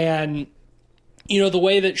 And, you know, the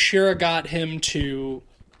way that Shira got him to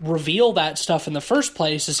reveal that stuff in the first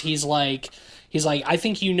place is he's like, I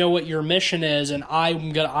think you know what your mission is, and I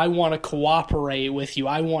want to cooperate with you.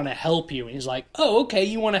 I want to help you. And he's like, oh, okay,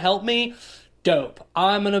 you want to help me? Dope.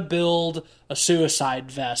 I'm going to build a suicide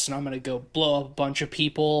vest, and I'm going to go blow up a bunch of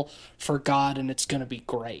people for God, and it's going to be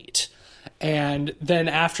great. And then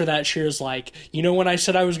after that, Shira's like, you know when I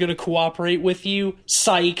said I was going to cooperate with you?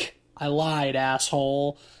 Psych. I lied,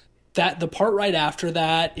 asshole. The part right after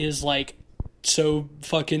that is, like, so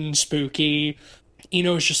fucking spooky.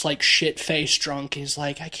 Eno's just, like, shit-faced drunk. He's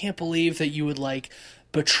like, I can't believe that you would, like,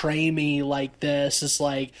 betray me like this. It's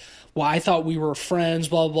like, well, I thought we were friends,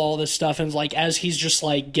 blah, blah, all this stuff. And, it's like, as he's just,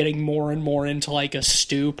 like, getting more and more into, like, a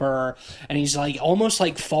stupor, and he's, like, almost,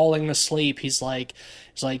 like, falling asleep, he's like,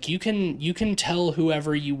 you can tell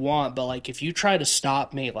whoever you want, but, like, if you try to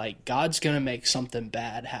stop me, like, God's gonna make something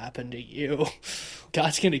bad happen to you.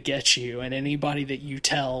 God's gonna get you, and anybody that you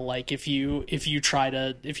tell, like, if you try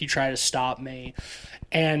to stop me.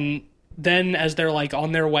 And then as they're, like,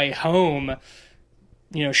 on their way home,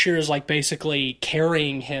 you know, Shira's, like, basically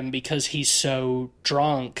carrying him because he's so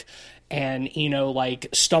drunk, and, you know, like,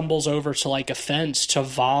 stumbles over to, like, a fence to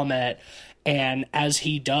vomit, and as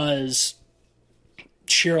he does,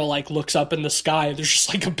 Shira, like, looks up in the sky, there's just,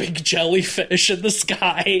 like, a big jellyfish in the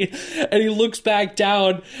sky, and he looks back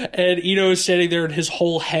down, and Eno is standing there, and his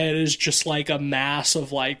whole head is just, like, a mass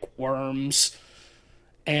of, like, worms,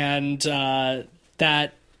 and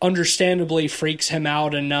that understandably freaks him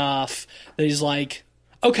out enough that he's like,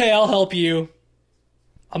 okay, I'll help you.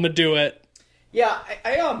 I'm gonna do it. Yeah,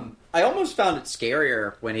 I almost found it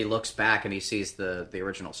scarier when he looks back and he sees the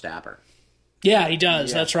original stabber. Yeah, he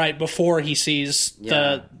does. Yeah. That's right. Before he sees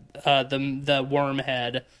the worm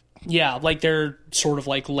head. Yeah, like they're sort of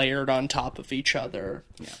like layered on top of each other.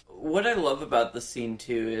 Yeah. What I love about the scene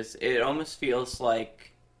too is it almost feels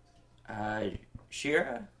like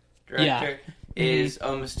Shira, director, is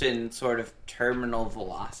almost in sort of terminal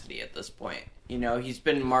velocity at this point. You know, he's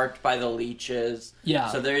been marked by the leeches. Yeah.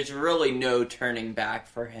 So there's really no turning back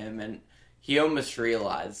for him, and he almost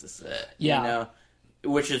realizes it. Yeah. You know,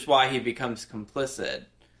 which is why he becomes complicit.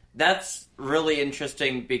 That's really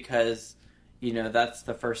interesting because, you know, that's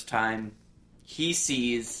the first time he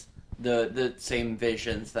sees the same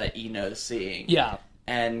visions that Eno's seeing. Yeah.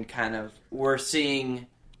 And kind of, we're seeing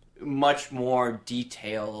much more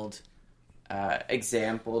detailed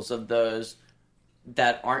examples of those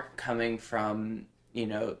that aren't coming from, you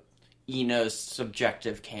know, Eno's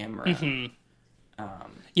subjective camera. Mm-hmm.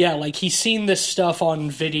 Yeah, like he's seen this stuff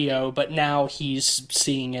on video, but now he's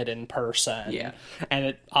seeing it in person. Yeah. And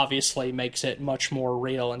it obviously makes it much more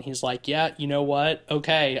real, and he's like, yeah, you know what?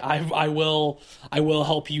 Okay, I will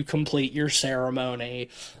help you complete your ceremony.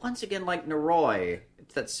 Once again, like Noroi,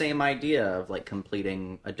 it's that same idea of like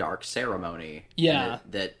completing a dark ceremony. Yeah.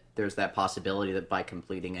 That there's that possibility that by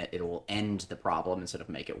completing it, it will end the problem instead of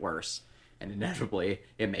make it worse. And inevitably,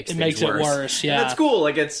 it makes it worse. Yeah, and that's cool.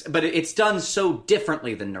 Like but it's done so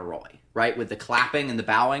differently than Noroi, right? With the clapping and the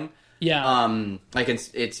bowing. Yeah. Like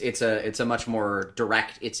it's a much more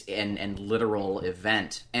direct and literal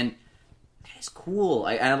event, and that is cool.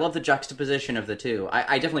 I love the juxtaposition of the two.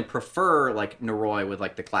 I definitely prefer like Noroi with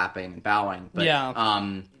like the clapping and bowing. But,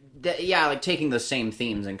 yeah. Like taking the same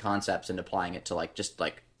themes and concepts and applying it to like just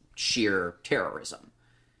like sheer terrorism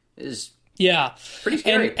is Yeah. Pretty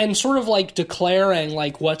scary. And sort of like declaring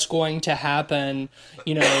like what's going to happen,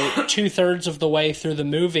 you know, 2/3 of the way through the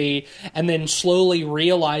movie, and then slowly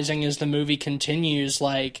realizing as the movie continues,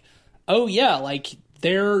 like, oh yeah, like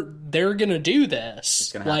they're gonna do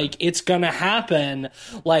this. It's gonna happen.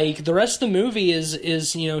 Like the rest of the movie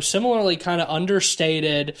is, you know, similarly kind of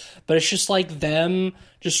understated, but it's just like them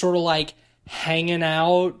just sort of like hanging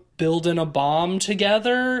out, building a bomb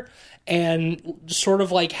together. And sort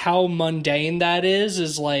of like how mundane that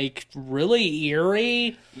is like really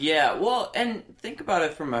eerie. Yeah, well, and think about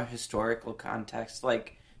it from a historical context.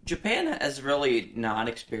 Like, Japan has really not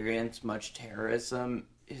experienced much terrorism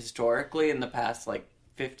historically in the past, like,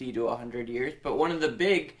 50 to 100 years. But one of the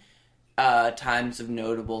big times of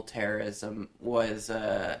notable terrorism was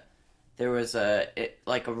there was a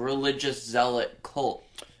religious zealot cult.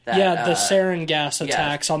 That, the sarin gas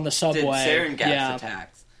attacks on the subway. Sarin gas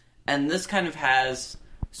attacks. And this kind of has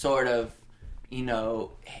sort of, you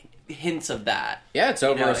know, hints of that. Yeah, it's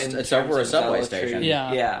over a subway station.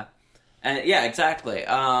 Yeah. Yeah. And yeah, exactly.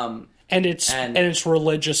 And it's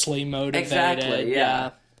religiously motivated. Exactly,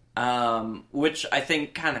 yeah. Which I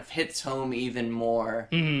think kind of hits home even more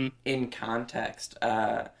in context.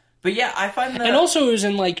 But yeah, I find that... And also it was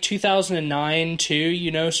in like 2009 too,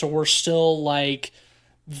 you know, so we're still like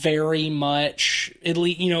very much, at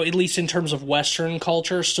least in terms of Western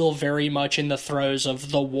culture, still very much in the throes of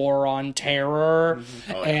the war on terror.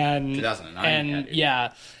 Mm-hmm. Oh, yeah. And 2009.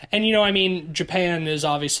 And you know, I mean, Japan is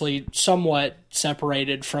obviously somewhat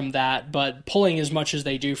separated from that, but pulling as much as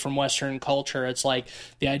they do from Western culture, it's like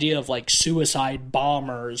the idea of like suicide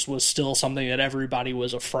bombers was still something that everybody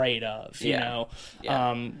was afraid of, you know?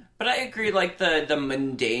 Yeah. But I agree, like the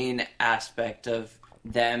mundane aspect of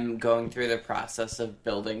them going through the process of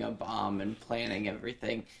building a bomb and planning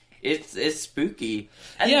everything, it's spooky.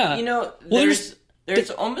 And, you know, there's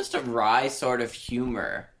almost a wry sort of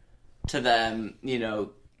humor to them, you know,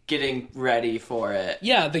 getting ready for it.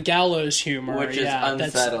 Yeah, the gallows humor. Which is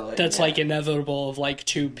unsettling. That's like inevitable of like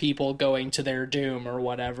two people going to their doom or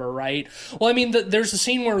whatever, right? Well, I mean, there's a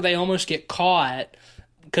scene where they almost get caught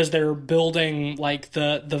because they're building like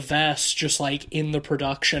the vest just like in the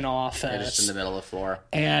production office, just in the middle of the floor.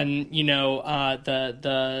 And you know,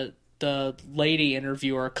 the lady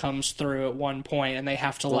interviewer comes through at one point, and they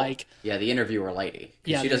have to the interviewer lady.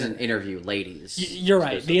 Yeah, she doesn't interview ladies. You're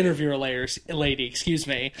right. The interviewer lady. Excuse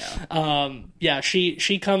me. Yeah.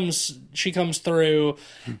 She comes through,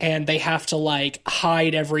 and they have to like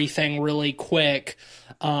hide everything really quick.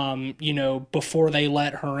 You know, before they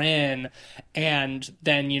let her in, and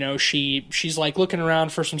then, you know, she's like looking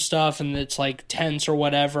around for some stuff, and it's like tense or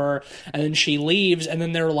whatever, and then she leaves, and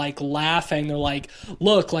then they're like laughing, they're like,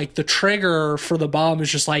 look, like the trigger for the bomb is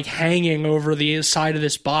just like hanging over the side of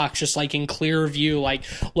this box, just like in clear view. Like,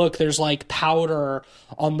 look, there's like powder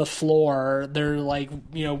on the floor. They're like,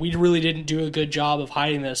 you know, we really didn't do a good job of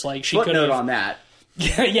hiding this. Like, she could Footnote on that.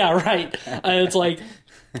 Yeah, right. It's like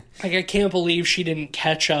I can't believe she didn't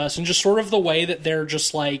catch us, and just sort of the way that they're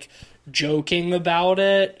just like joking about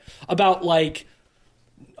it, about like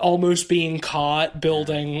almost being caught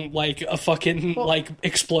building like a fucking like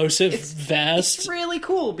explosive vest. It's really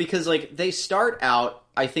cool because like they start out,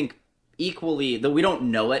 I think, equally, though we don't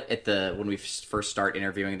know it at the when we first start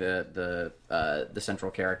interviewing the central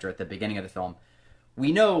character at the beginning of the film.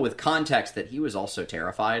 We know with context that he was also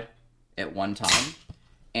terrified at one time,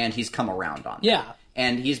 and he's come around on it. Yeah,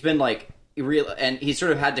 and he's been like real, and he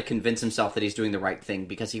sort of had to convince himself that he's doing the right thing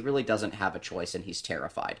because he really doesn't have a choice, and he's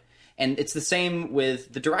terrified. And it's the same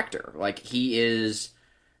with the director. Like, he is,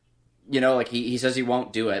 you know, like, he says he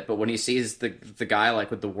won't do it, but when he sees the guy, like,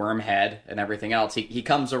 with the worm head and everything else, he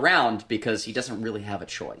comes around because he doesn't really have a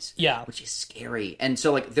choice. Yeah. Which is scary. And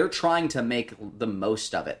so, like, they're trying to make the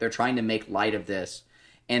most of it. They're trying to make light of this,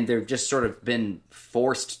 and they've just sort of been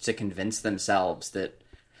forced to convince themselves that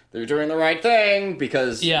they're doing the right thing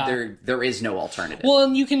because there is no alternative. Well,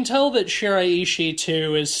 and you can tell that Shiraishi,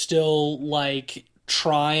 too, is still, like,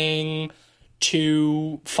 trying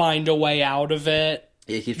to find a way out of it.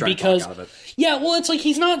 Yeah, he's trying to talk out of it. Yeah, well, it's like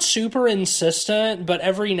he's not super insistent, but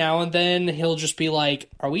every now and then he'll just be like,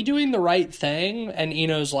 "Are we doing the right thing?" And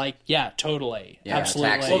Eno's like, "Yeah, totally,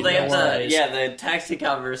 absolutely." Taxi. Well, they have the taxi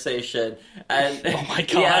conversation, and oh my God.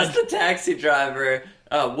 He asks the taxi driver,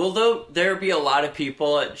 "Will there be a lot of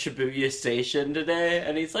people at Shibuya Station today?"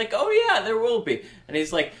 And he's like, "Oh yeah, there will be." And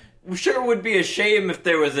he's like, "Sure would be a shame if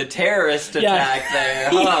there was a terrorist attack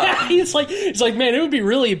there, huh?" Yeah, he's like, man, it would be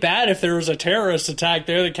really bad if there was a terrorist attack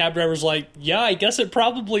there. The cab driver's like, yeah, I guess it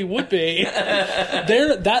probably would be.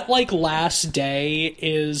 That like last day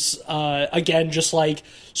is again just like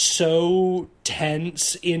so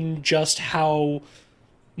tense in just how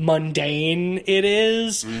mundane it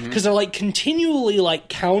is, because they're like continually like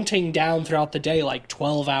counting down throughout the day, like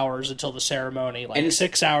 12 hours until the ceremony, like and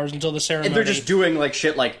 6 hours until the ceremony, and they're just doing like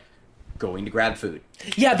shit like going to grab food.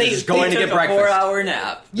 Yeah, they just going to get breakfast. 4-hour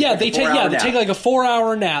nap. Yeah, they take like a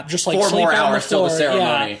 4-hour nap, just like 4 sleep more on hours the floor. till the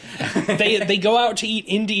ceremony. Yeah. they go out to eat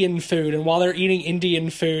Indian food, and while they're eating Indian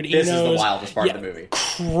food, this is the wildest part of the movie.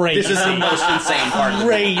 Crazy. This is the most insane part of the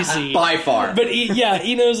movie. Crazy. By far. But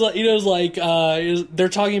Eno's like they're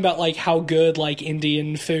talking about like how good like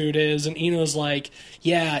Indian food is, and Eno's like,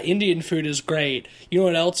 yeah, Indian food is great. You know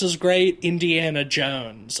what else is great? Indiana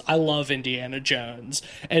Jones. I love Indiana Jones.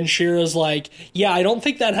 And Shira's like, yeah, I don't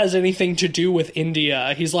think that has anything to do with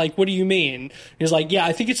India. He's like, what do you mean? He's like, yeah,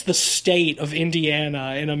 I think it's the state of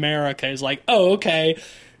Indiana in America. He's like, oh, okay.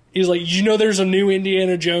 He's like, you know there's a new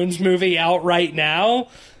Indiana Jones movie out right now?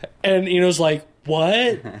 And Eno's like,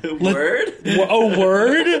 what? Word?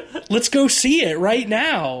 Word? Let's go see it right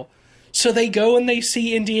now. So they go and they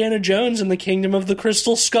see Indiana Jones and the Kingdom of the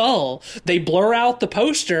Crystal Skull. They blur out the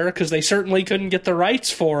poster because they certainly couldn't get the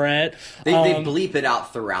rights for it. They bleep it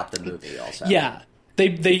out throughout the movie also. Yeah. They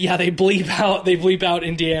bleep out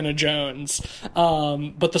Indiana Jones.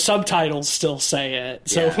 But the subtitles still say it.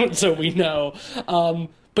 So we know.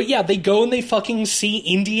 But yeah, they go and they fucking see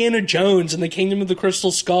Indiana Jones and the Kingdom of the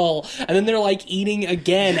Crystal Skull, and then they're like eating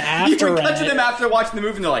again after You it. cut to them after watching the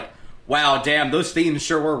movie and they're like, wow, damn, those themes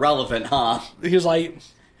sure were relevant, huh? He was like...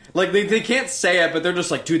 Like, they can't say it, but they're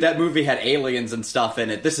just like, dude, that movie had aliens and stuff in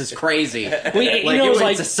it. This is crazy.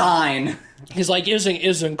 It's a sign. He's like, it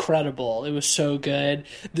was incredible. It was so good.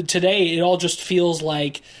 Today, it all just feels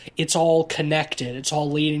like it's all connected. It's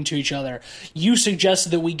all leading to each other. You suggested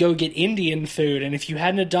that we go get Indian food, and if you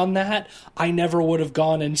hadn't have done that, I never would have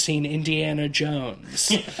gone and seen Indiana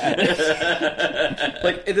Jones. Like,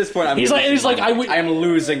 at this point, I am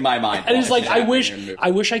losing my mind. And he's like, I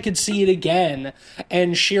wish I could see it again.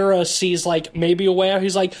 And Shira sees, like, maybe a way out.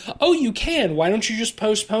 He's like, oh, you can. Why don't you just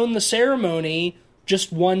postpone the ceremony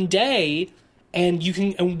just one day, and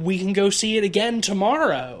we can go see it again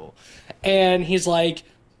tomorrow? And he's like,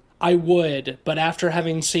 I would, but after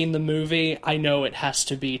having seen the movie, I know it has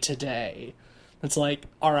to be today. It's like,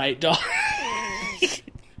 all right, dog.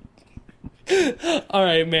 All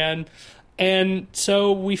right, man. And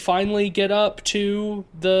so we finally get up to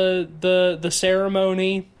the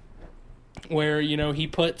ceremony where, you know, he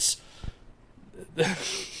puts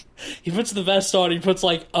the vest on, he puts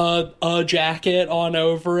like a jacket on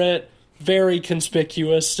over it. Very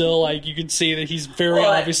conspicuous still, like you can see that he's very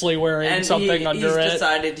obviously wearing something under it. He's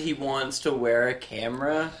decided he wants to wear a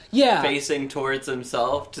camera facing towards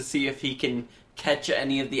himself to see if he can catch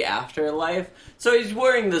any of the afterlife. So he's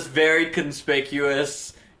wearing this very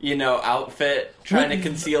conspicuous, outfit, trying to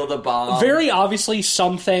conceal the bomb. Very obviously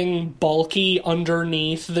something bulky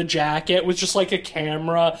underneath the jacket with just like a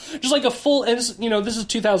camera. Just like a full, and this is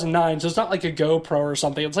 2009, so it's not like a GoPro or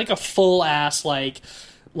something. It's like a full ass, like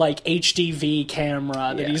HDV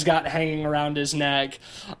camera that he's got hanging around his neck.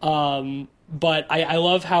 But I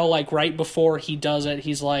love how, like, right before he does it,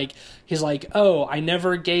 he's like, oh, I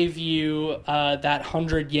never gave you that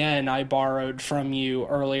 100 yen I borrowed from you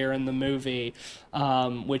earlier in the movie,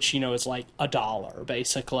 which, is like $1,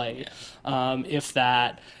 basically, if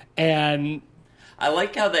that. And I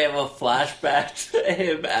like how they have a flashback to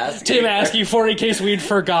him asking for it in case we'd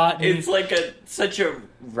forgotten. It's like such a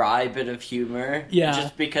wry bit of humor. Yeah.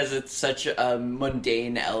 Just because it's such a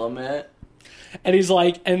mundane element. And he's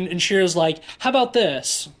like, and Shira's like, how about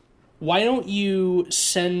this? Why don't you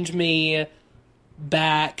send me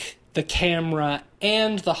back the camera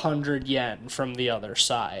and the 100 yen from the other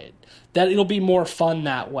side? That it'll be more fun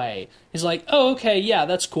that way. He's like, oh, okay, yeah,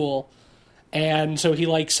 that's cool. And so he,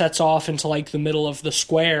 like, sets off into, like, the middle of the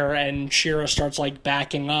square, and Shira starts, like,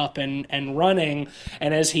 backing up and running.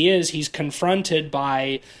 And as he's confronted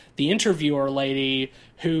by the interviewer lady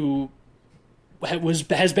who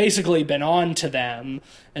has basically been on to them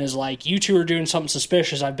and is like, you two are doing something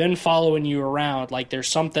suspicious. I've been following you around. Like, there's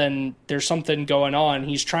something going on.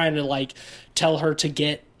 He's trying to, like, tell her to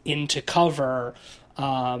get into cover,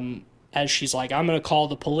 as she's like, I'm going to call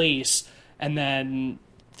the police. And then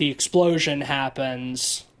the explosion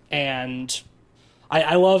happens, and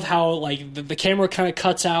I love how, like, the camera kind of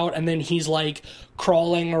cuts out, and then he's, like,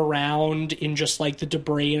 crawling around in just, like, the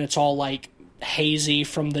debris, and it's all, like, hazy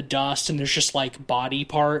from the dust, and there's just, like, body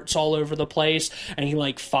parts all over the place, and he,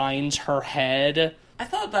 like, finds her head. I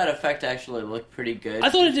thought that effect actually looked pretty good. I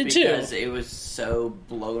thought it did too. Because it was so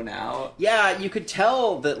blown out. Yeah, you could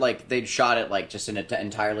tell that, like, they'd shot it, like, just in an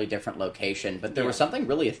entirely different location, but there was something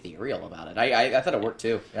really ethereal about it. I thought it worked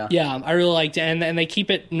too. Yeah, I really liked it, and they keep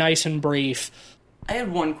it nice and brief. I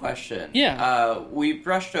had one question. Yeah. We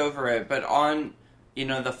brushed over it, but on,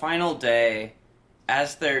 the final day,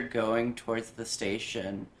 as they're going towards the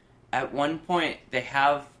station, at one point they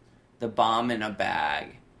have the bomb in a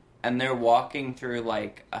bag, and they're walking through,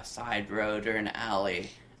 like, a side road or an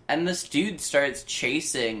alley, and this dude starts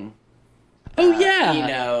chasing. Oh,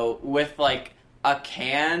 yeah! With, like, a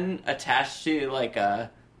can attached to, like,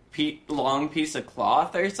 a long piece of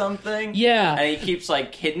cloth or something. Yeah. And he keeps,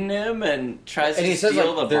 like, hitting him and tries to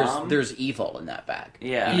steal the bomb. There's evil in that bag.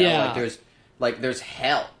 Yeah. Like, there's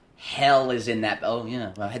hell. Hell is in that. Oh,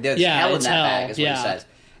 yeah. Well, there's hell in that bag, is what he says.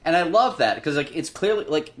 And I love that, because, like, it's clearly,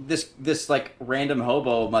 like, this like, random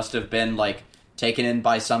hobo must have been, like, taken in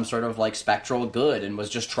by some sort of, like, spectral good and was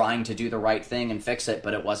just trying to do the right thing and fix it,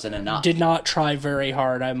 but it wasn't enough. Did not try very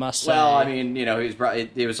hard, I must say. Well, I mean,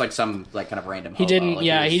 it was like some, like, kind of random hobo.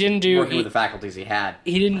 He didn't do... Working with the faculties he had.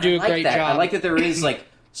 He didn't do a great job. I like that there is, like,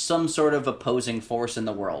 some sort of opposing force in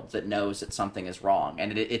the world that knows that something is wrong,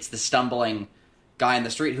 and it's the stumbling guy in the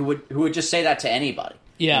street who would just say that to anybody.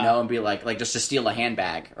 Yeah. And be like just to steal a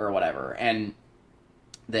handbag or whatever. And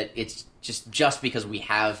that it's just because we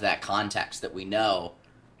have that context that we know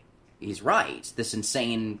he's right. This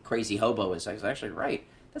insane, crazy hobo is actually right.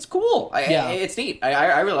 That's cool. It's neat.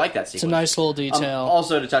 I really like that sequence. It's a nice little detail.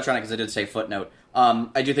 Also, to touch on it, because I did say footnote,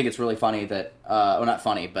 I do think it's really funny that, well, not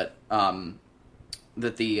funny, but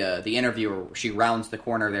that the interviewer, she rounds the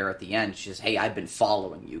corner there at the end. She says, hey, I've been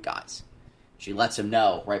following you guys. She lets him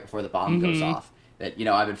know right before the bomb goes off that,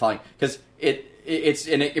 I've been following, because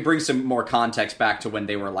it brings some more context back to when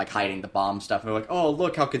they were, like, hiding the bomb stuff, and they're like, oh,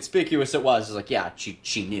 look how conspicuous it was. It's like, yeah,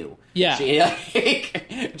 she knew. Yeah.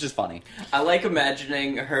 Which is funny. I like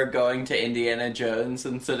imagining her going to Indiana Jones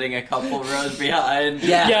and sitting a couple rows behind.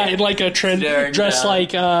 Yeah, in, like, a dressed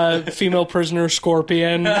like female prisoner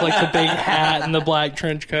Scorpion, like the big hat and the black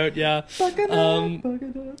trench coat, yeah.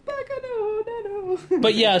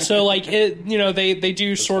 But yeah, so, like, they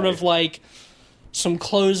do sort of, like, some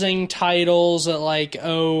closing titles that, like,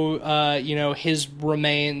 his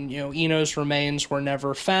Eno's remains were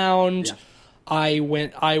never found. Yeah.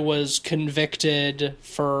 I was convicted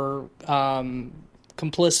for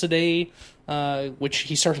complicity, which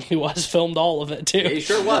he certainly was. Filmed all of it too. Yeah, he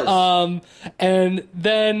sure was. And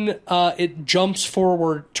then it jumps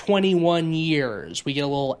forward 21 years. We get a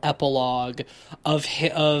little epilogue of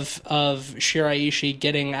Shiraishi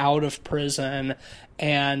getting out of prison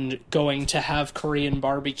and going to have Korean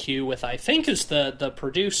barbecue with, I think is the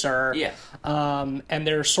producer. Yeah. And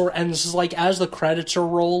they're and this is like as the credits are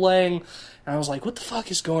rolling, and I was like, what the fuck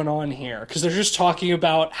is going on here? Because they're just talking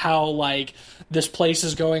about how like this place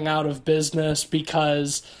is going out of business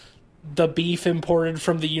because the beef imported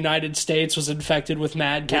from the United States was infected with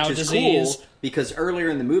mad cow disease. Cool, because earlier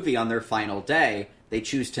in the movie, on their final day, they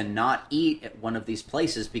choose to not eat at one of these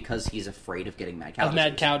places because he's afraid of getting mad cow disease.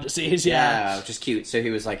 Mad cow disease, yeah. Which is cute. So it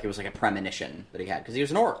was like a premonition that he had because he was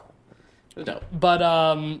an oracle. It was dope.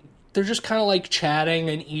 But they're just kind of like chatting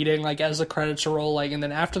and eating like as the credits are rolling, and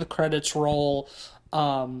then after the credits roll,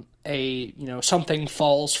 something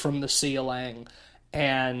falls from the ceiling,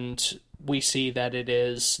 and we see that it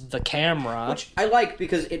is the camera. Which I like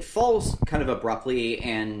because it falls kind of abruptly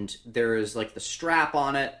and there's like the strap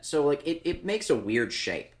on it. So like it makes a weird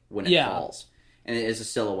shape when it falls. And it is a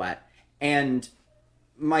silhouette. And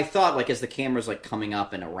my thought, like as the camera's like coming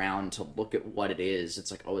up and around to look at what it is,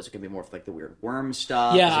 it's like, oh, is it going to be more of like the weird worm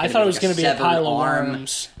stuff? Yeah, I thought it was going to be a pile of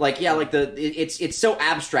worms. Like, yeah, like it's so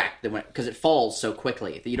abstract because it falls so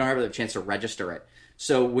quickly that you don't have a chance to register it.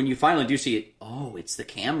 So when you finally do see it, oh, it's the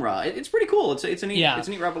camera. It's pretty cool. It's a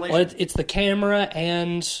neat revelation. Well, it's the camera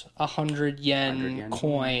and a 100 yen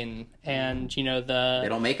coin, and they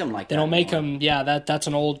don't make them like that. They don't make them. Yeah, that's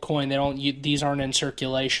an old coin. They don't. These aren't in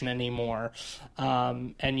circulation anymore.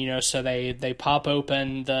 So they pop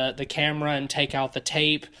open the camera and take out the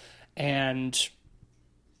tape, and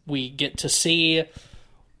we get to see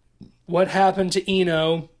what happened to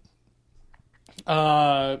Eno. We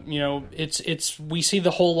see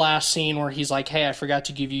the whole last scene where he's like, hey, I forgot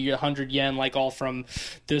to give you 100 yen, like all from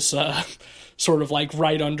this sort of like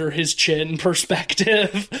right under his chin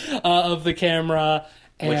perspective of the camera.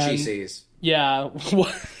 And, what she sees. Yeah.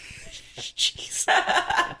 Jeez.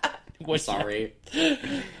 Sorry.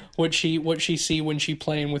 What she see when she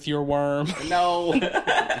playing with your worm. No.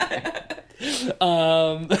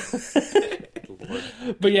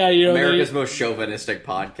 But yeah, America's most chauvinistic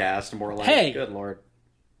podcast, more like, hey, good lord.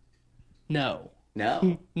 No.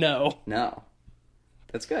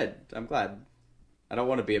 That's good. I'm glad. I don't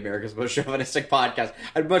want to be America's most chauvinistic podcast.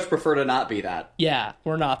 I'd much prefer to not be that. Yeah,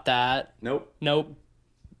 we're not that. Nope.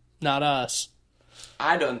 Not us.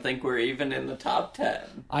 I don't think we're even in the top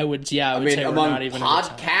 10. I would say we're not even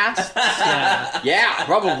podcasts? Yeah. Yeah,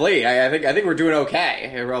 probably. I think we're doing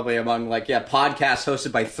okay. Probably among podcasts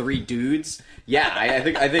hosted by three dudes. Yeah, I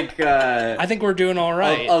think we're doing all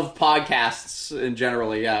right. Of podcasts in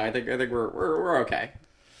general, yeah. I think we're okay.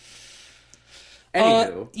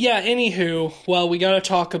 Anywho, well, we have to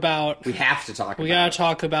talk about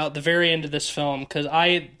the very end of this film, because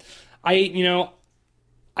I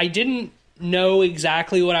didn't know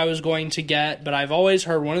exactly what I was going to get, but one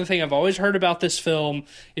of the things I've always heard about this film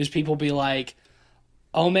is people be like,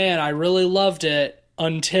 oh man, I really loved it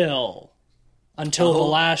until the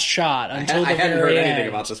last shot, until the very end. I hadn't heard anything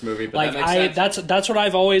about this movie, but that makes sense. That's what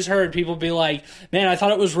I've always heard. People be like, man, I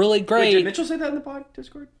thought it was really great. Wait, did Mitchell say that in the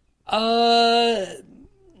Discord? I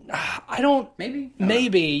don't.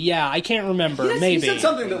 Maybe. Yeah, I can't remember. Maybe he said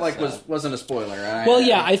something that wasn't a spoiler.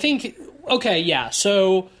 I think. Okay, yeah.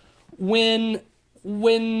 So when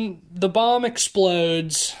the bomb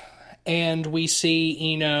explodes and we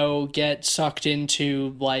see Eno get sucked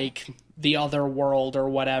into like the other world or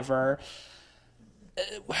whatever,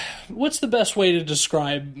 what's the best way to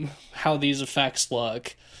describe how these effects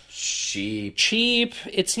look? Cheap.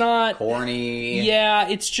 It's not corny. Yeah,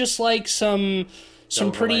 it's just like some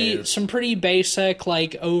pretty basic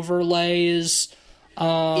like overlays.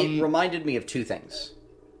 It reminded me of two things: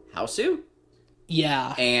 Hausu.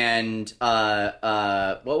 Yeah. And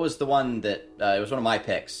what was the one that it was one of my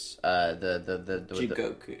picks? The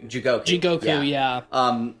Jigoku. Yeah.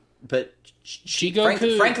 But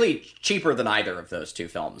Jigoku, frankly, cheaper than either of those two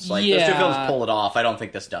films. Those two films pull it off. I don't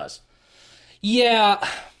think this does. Yeah.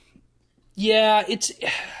 It's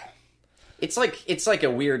like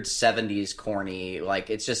a weird 70s corny. Like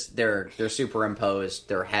it's just they're superimposed.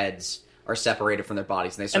 Their heads are separated from their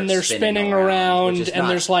bodies, and they're spinning around, and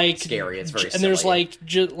there's like scary. It's very and silly. There's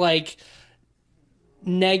like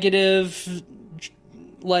negative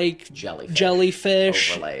like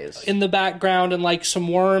jellyfish overlays in the background, and like some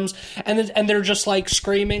worms, and they're just like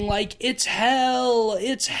screaming like it's hell,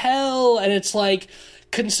 and it's like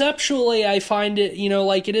conceptually, I find it,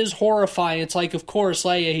 like, it is horrifying. It's like, of course,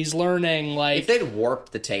 Leia, he's learning, like... If they'd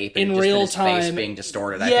warped the tape and in just real been his time, face being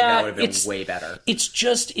distorted, I think that would have been way better. It's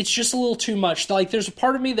just a little too much. Like, there's a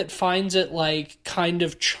part of me that finds it, like, kind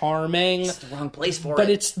of charming. It's the wrong place for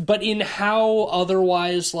it. But in how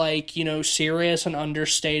otherwise, like, serious and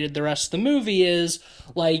understated the rest of the movie is,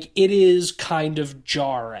 like, it is kind of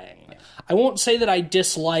jarring. I won't say that I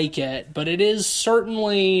dislike it, but it is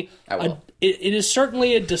certainly... It is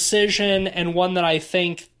certainly a decision, and one that I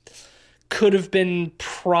think could have been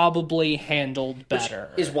probably handled better.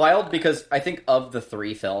 Which is wild, because I think of the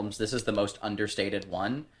 3 films, this is the most understated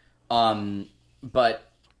one. But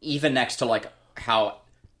even next to, like, how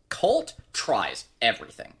Cult tries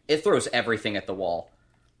everything. It throws everything at the wall.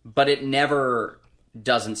 But it never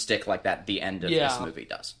doesn't stick like that the end of this movie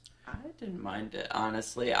does. I didn't mind it,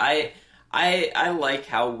 honestly. I like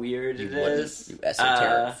how weird it is. You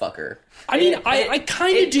esoteric fucker. I mean, I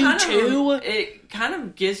kind of do too. It kind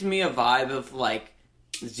of gives me a vibe of, like,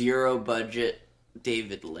 zero budget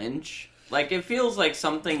David Lynch. Like, it feels like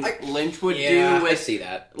something Lynch would do with... I see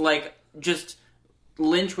that. Like, just...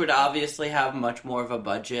 Lynch would obviously have much more of a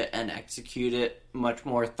budget and execute it much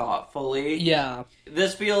more thoughtfully. Yeah.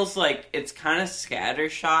 This feels like it's kind of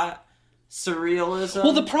scattershot surrealism.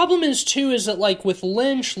 Well, the problem is, too, is that, like, with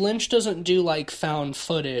Lynch doesn't do, like, found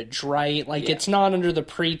footage, right? Like, it's not under the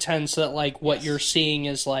pretense that, like, what you're seeing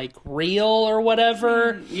is, like, real or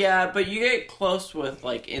whatever. Yeah, but you get close with,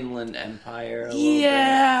 like, Inland Empire a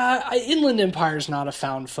little bit. Inland Empire's not a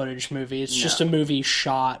found footage movie. It's just a movie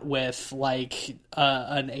shot with, like,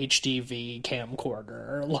 an HDV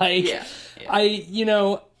camcorder. Like,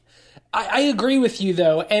 I agree with you,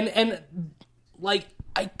 though, and like,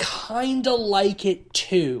 I kind of like it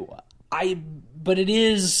too. But it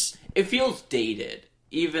is... It feels dated,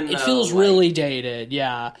 even though... It feels really dated,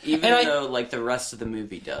 yeah. Even though, like, the rest of the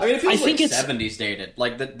movie does. I mean, it feels like it's 70s dated.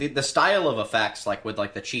 Like, the style of effects, like, with,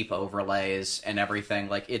 like, the cheap overlays and everything,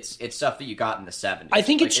 like, it's stuff that you got in the 70s. I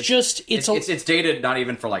think like, it's dated not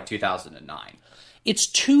even for, like, 2009. It's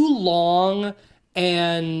too long,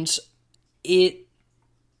 and it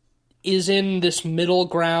is in this middle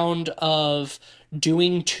ground of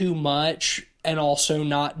doing too much and also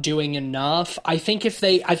not doing enough. I think if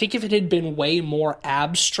it had been way more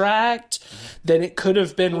abstract, then it could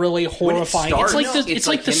have been really horrifying. It's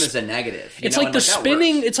like him as a negative. It's like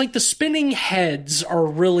the spinning heads are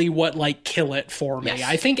really what, like, kill it for me. Yes.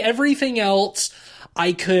 I think everything else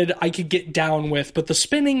I could get down with, but the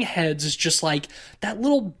spinning heads is just, like, that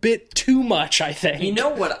little bit too much, I think. You know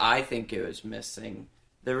what I think it was missing?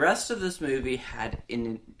 The rest of this movie had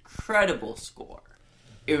an incredible score.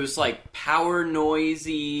 It was, like, power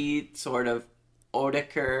noisy, sort of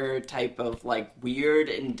Odeker type of, like, weird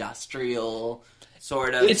industrial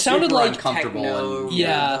sort of... It sounded like uncomfortable.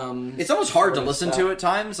 It's almost hard to listen to at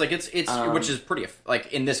times. Like, it's which is pretty...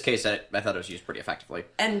 Like, in this case, I thought it was used pretty effectively.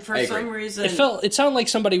 And for some reason... It sounded like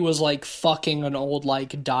somebody was, like, fucking an old,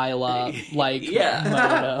 like, dial-up, like,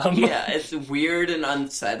 modem. Yeah, it's weird and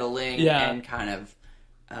unsettling and kind of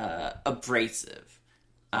abrasive.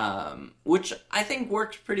 Which I think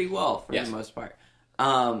worked pretty well for the most part.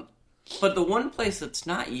 But the one place that's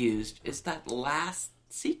not used is that last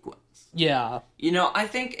sequence. Yeah. I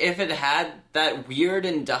think if it had that weird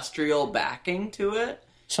industrial backing to it,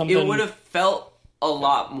 it would have felt a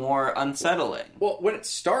lot more unsettling. Well, when it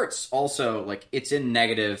starts, also, like, it's in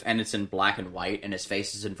negative, and it's in black and white, and his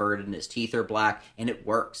face is inverted, and his teeth are black, and it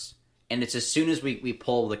works. And it's as soon as we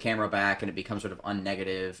pull the camera back, and it becomes sort of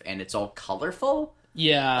unnegative, and it's all colorful...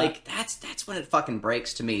 Yeah. Like, that's when it fucking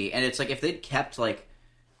breaks to me. And it's like, if they'd kept, like,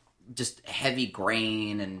 just heavy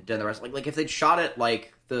grain and done the rest, like if they'd shot it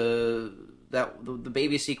like the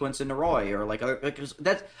baby sequence in Noroi, or like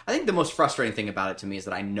that's, I think the most frustrating thing about it to me is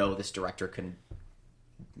that I know this director can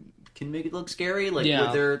make it look scary, like,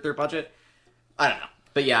 with their budget. I don't know.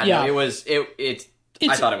 But no, it was,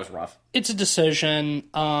 I thought it was rough. It's a decision.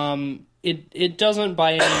 It doesn't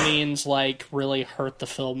by any means, like, really hurt the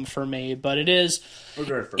film for me, but it is.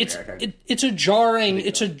 It's a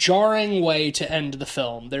jarring way to end the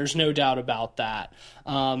film. There's no doubt about that,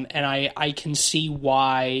 and I can see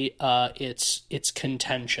why it's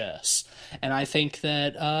contentious, and I think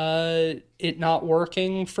that it not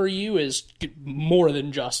working for you is more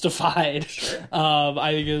than justified. Sure.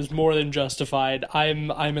 I think it is more than justified.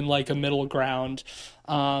 I'm in, like, a middle ground.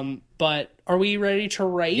 But are we ready to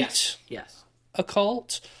rate? Yes.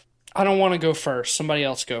 Occult? I don't want to go first. Somebody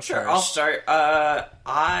else go first. Sure, I'll start.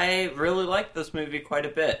 I really like this movie quite a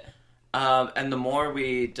bit. And the more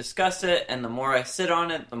we discuss it and the more I sit on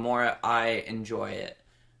it, the more I enjoy it.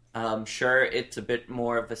 Sure, it's a bit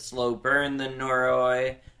more of a slow burn than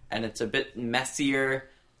Noroi, and it's a bit messier,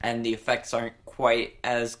 and the effects aren't quite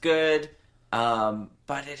as good,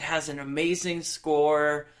 but it has an amazing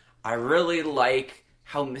score. I really like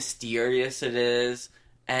how mysterious it is,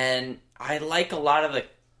 and I like a lot of the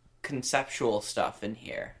conceptual stuff in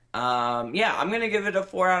here. Yeah, I'm gonna give it a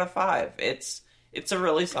 4 out of 5. It's a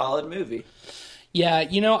really solid movie. Yeah,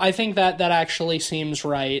 I think that actually seems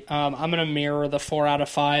right. I'm going to mirror the 4 out of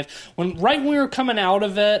 5. Right when we were coming out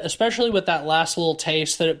of it, especially with that last little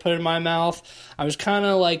taste that it put in my mouth, I was kind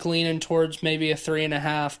of like leaning towards maybe a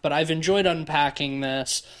 3.5, but I've enjoyed unpacking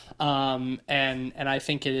this, and I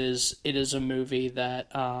think it is a movie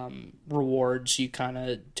that rewards you kind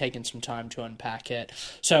of taking some time to unpack it.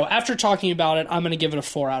 So after talking about it, I'm going to give it a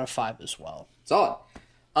 4 out of 5 as well. Solid.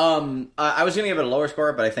 I was going to give it a lower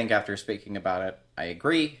score, but I think after speaking about it, I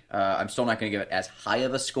agree. I'm still not going to give it as high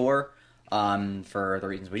of a score for the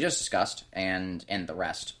reasons we just discussed and the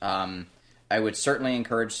rest. I would certainly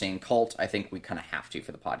encourage seeing Cult. I think we kind of have to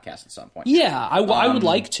for the podcast at some point. Yeah, I would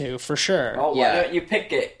like to, for sure. Oh, why don't you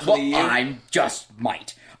pick it, Cleve? Well, I just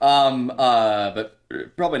might. But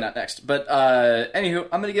probably not next. But anywho,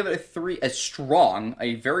 I'm going to give it a very strong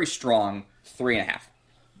 3.5.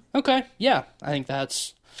 Okay, yeah, I think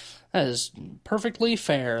that is perfectly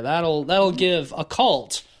fair. That'll give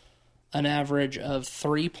Occult an average of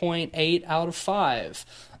 3.8 out of 5.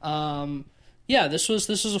 Yeah, this was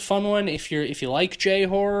a fun one. If you like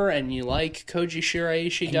J-horror and you like Koji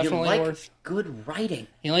Shiraishi, and definitely you like worth good writing.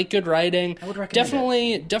 You like good writing. I would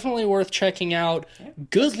recommend definitely worth checking out. Yeah.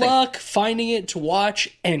 Good luck finding it to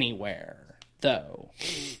watch anywhere, though.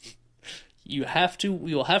 You'll have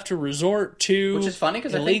to resort to, which is funny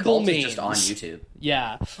because I think Cult is just on YouTube.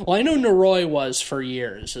 Yeah, well, I know Noroi was for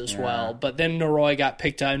years as well, but then Noroi got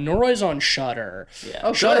picked up. Noroi's on Shudder. Yeah,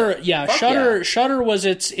 oh, Shudder. Good. Yeah, Fuck Shudder. Yeah. Shudder was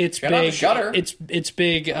its big Shudder. Its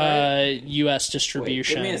big U.S.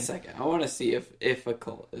 distribution. Wait, give me a second. I want to see if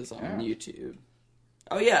Occult is on YouTube.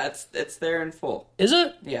 Oh yeah, it's there in full. Is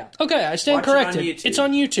it? Yeah. Okay, I stand corrected. It's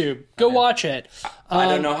on YouTube. Go watch it. I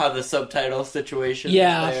don't know how the subtitle situation is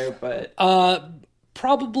there, but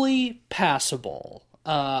probably passable.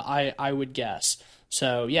 I would guess.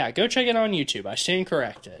 So yeah, go check it on YouTube. I stand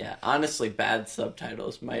corrected. Yeah, honestly, bad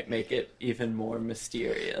subtitles might make it even more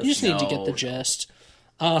mysterious. You just need to get the gist.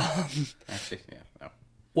 Actually, yeah. No.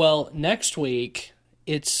 Well, next week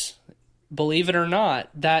it's, believe it or not,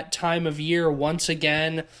 that time of year once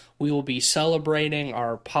again. We will be celebrating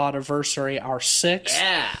our podiversary, our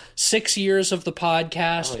 6 years of the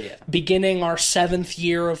podcast, beginning our 7th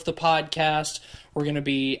year of the podcast. We're going to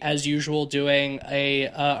be, as usual, doing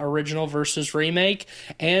a original versus remake,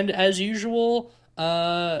 and as usual,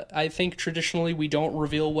 I think traditionally we don't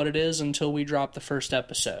reveal what it is until we drop the first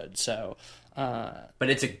episode. So. But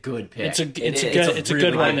it's a good pick. It's a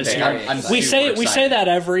good one this year. We say that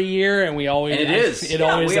every year, and we always and it is.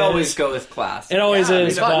 We always go with class. It always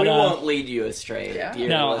is. We won't lead you astray. Yeah.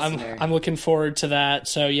 No, I'm looking forward to that.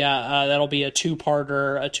 So yeah, that'll be a two-part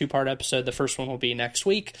episode. The first one will be next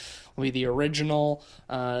week. Will be the original.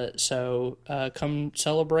 So come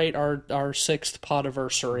celebrate our 6th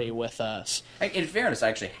podiversary with us. In fairness, I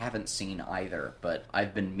actually haven't seen either, but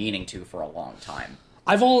I've been meaning to for a long time.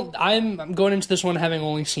 I'm going into this one having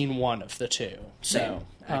only seen one of the two, so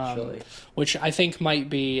actually, which I think might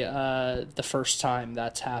be the first time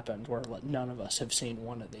that's happened where none of us have seen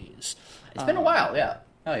one of these. It's been a while, yeah.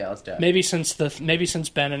 Oh yeah, let's do it. Maybe since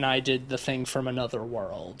Ben and I did the thing from Another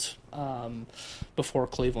World before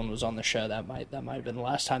Cleveland was on the show, that might have been the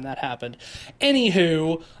last time that happened.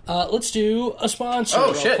 Anywho, let's do a sponsor.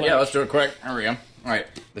 Oh shit! Quick. Yeah, let's do it quick. There we go. All right,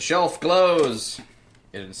 the shelf glows.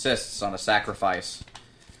 It insists on a sacrifice.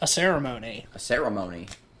 A ceremony.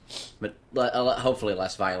 But hopefully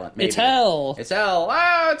less violent. Maybe. It's hell. It's hell.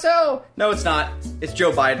 Ah, it's hell. No, it's not. It's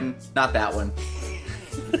Joe Biden. Not that one.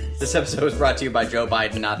 This episode was brought to you by Joe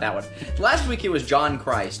Biden, not that one. Last week it was John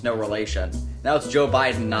Christ, no relation. Now it's Joe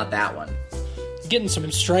Biden, not that one. Getting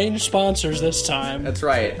some strange sponsors this time. That's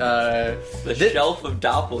right. The shelf of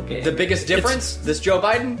doppelgangers. The biggest difference, this Joe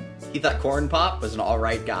Biden, he thought Corn Pop was an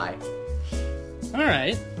alright guy.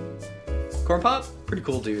 Alright. Corn Pop? Pretty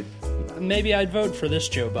cool dude. Maybe I'd vote for this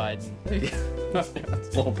Joe Biden. That's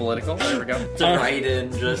a little political. There we go. To write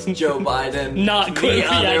in just Joe Biden. Not the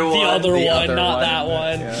other one, not that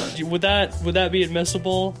one. Yeah. Would that be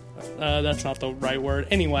admissible? That's not the right word.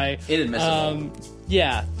 Anyway, inadmissible.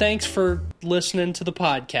 Yeah. Thanks for listening to the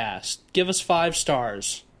podcast. Give us 5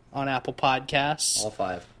 stars on Apple Podcasts. All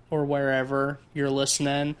 5. or wherever you're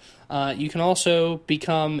listening. You can also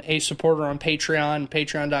become a supporter on Patreon,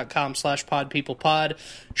 patreon.com/podpeoplepod.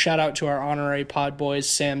 Shout out to our honorary pod boys,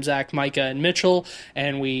 Sam, Zach, Micah, and Mitchell.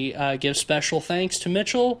 And we give special thanks to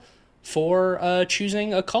Mitchell for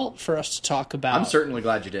choosing Occult for us to talk about. I'm certainly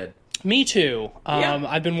glad you did. Me too.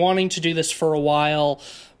 I've been wanting to do this for a while,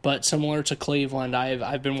 but similar to Cleveland,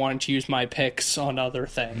 I've been wanting to use my picks on other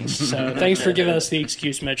things. So thanks for giving us the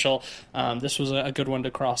excuse, Mitchell. This was a good one to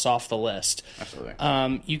cross off the list. Absolutely.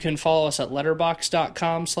 You can follow us at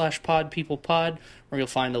letterboxd.com/podpeoplepod, where you'll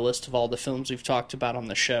find a list of all the films we've talked about on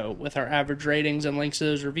the show with our average ratings and links to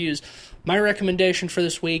those reviews. My recommendation for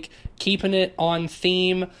this week, keeping it on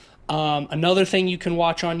theme, another thing you can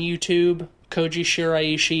watch on YouTube, Koji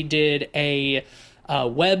Shiraishi did a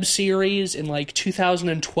web series in like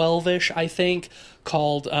 2012-ish, I think,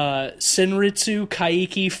 called Senritsu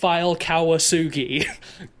Kaiki File Kawasugi.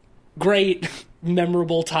 Great,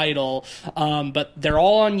 memorable title. But they're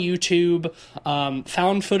all on YouTube.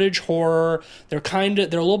 Found footage horror. They're a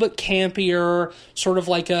little bit campier, sort of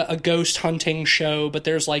like a ghost hunting show, but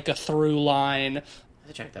there's like a through line.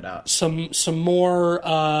 Check that out. Some more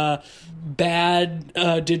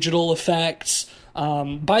bad digital effects.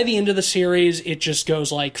 By the end of the series, it just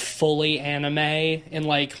goes like fully anime in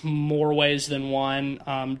like more ways than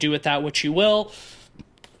one. Do with that what you will.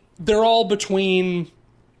 They're all between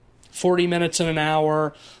 40 minutes and an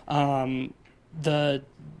hour. The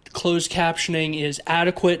closed captioning is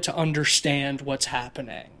adequate to understand what's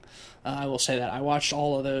happening. I will say that I watched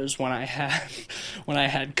all of those when I had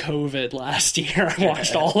COVID last year. I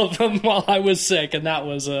watched all of them while I was sick, and that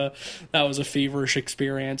was a feverish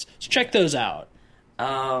experience. So check those out.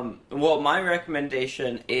 Well, my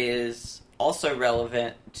recommendation is also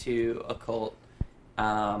relevant to Occult.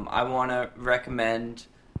 I want to recommend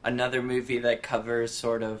another movie that covers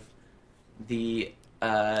sort of the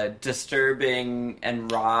disturbing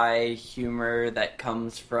and wry humor that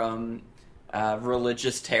comes from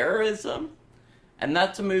religious terrorism, and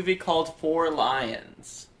that's a movie called Four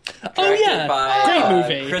Lions. By great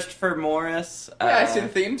movie. Christopher Morris. I see the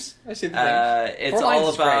themes. It's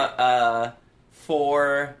all about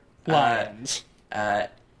four lions.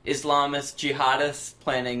 Islamist jihadists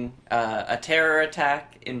planning a terror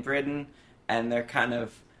attack in Britain, and they're kind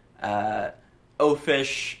of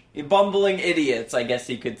oafish, bumbling idiots, I guess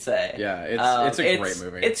you could say. Yeah, it's a great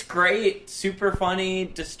movie. It's great, super funny,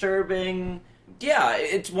 disturbing. Yeah,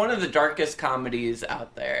 it's one of the darkest comedies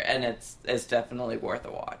out there, and it's definitely worth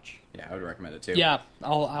a watch. Yeah, I would recommend it too. Yeah,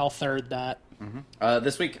 I'll third that. Mm-hmm.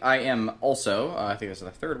 This week I am also, I think this is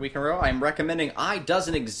the third week in a row, I'm recommending I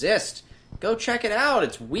Doesn't Exist. Go check it out.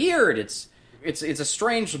 It's weird. It's a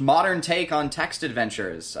strange modern take on text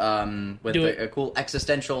adventures, with a cool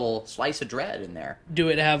existential slice of dread in there. Do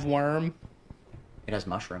it have worm? It has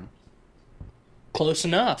mushroom. Close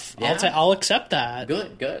enough. Yeah. I'll accept that.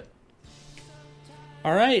 Good.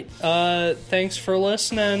 All right. Thanks for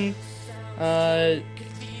listening.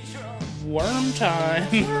 Worm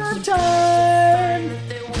time. Worm time!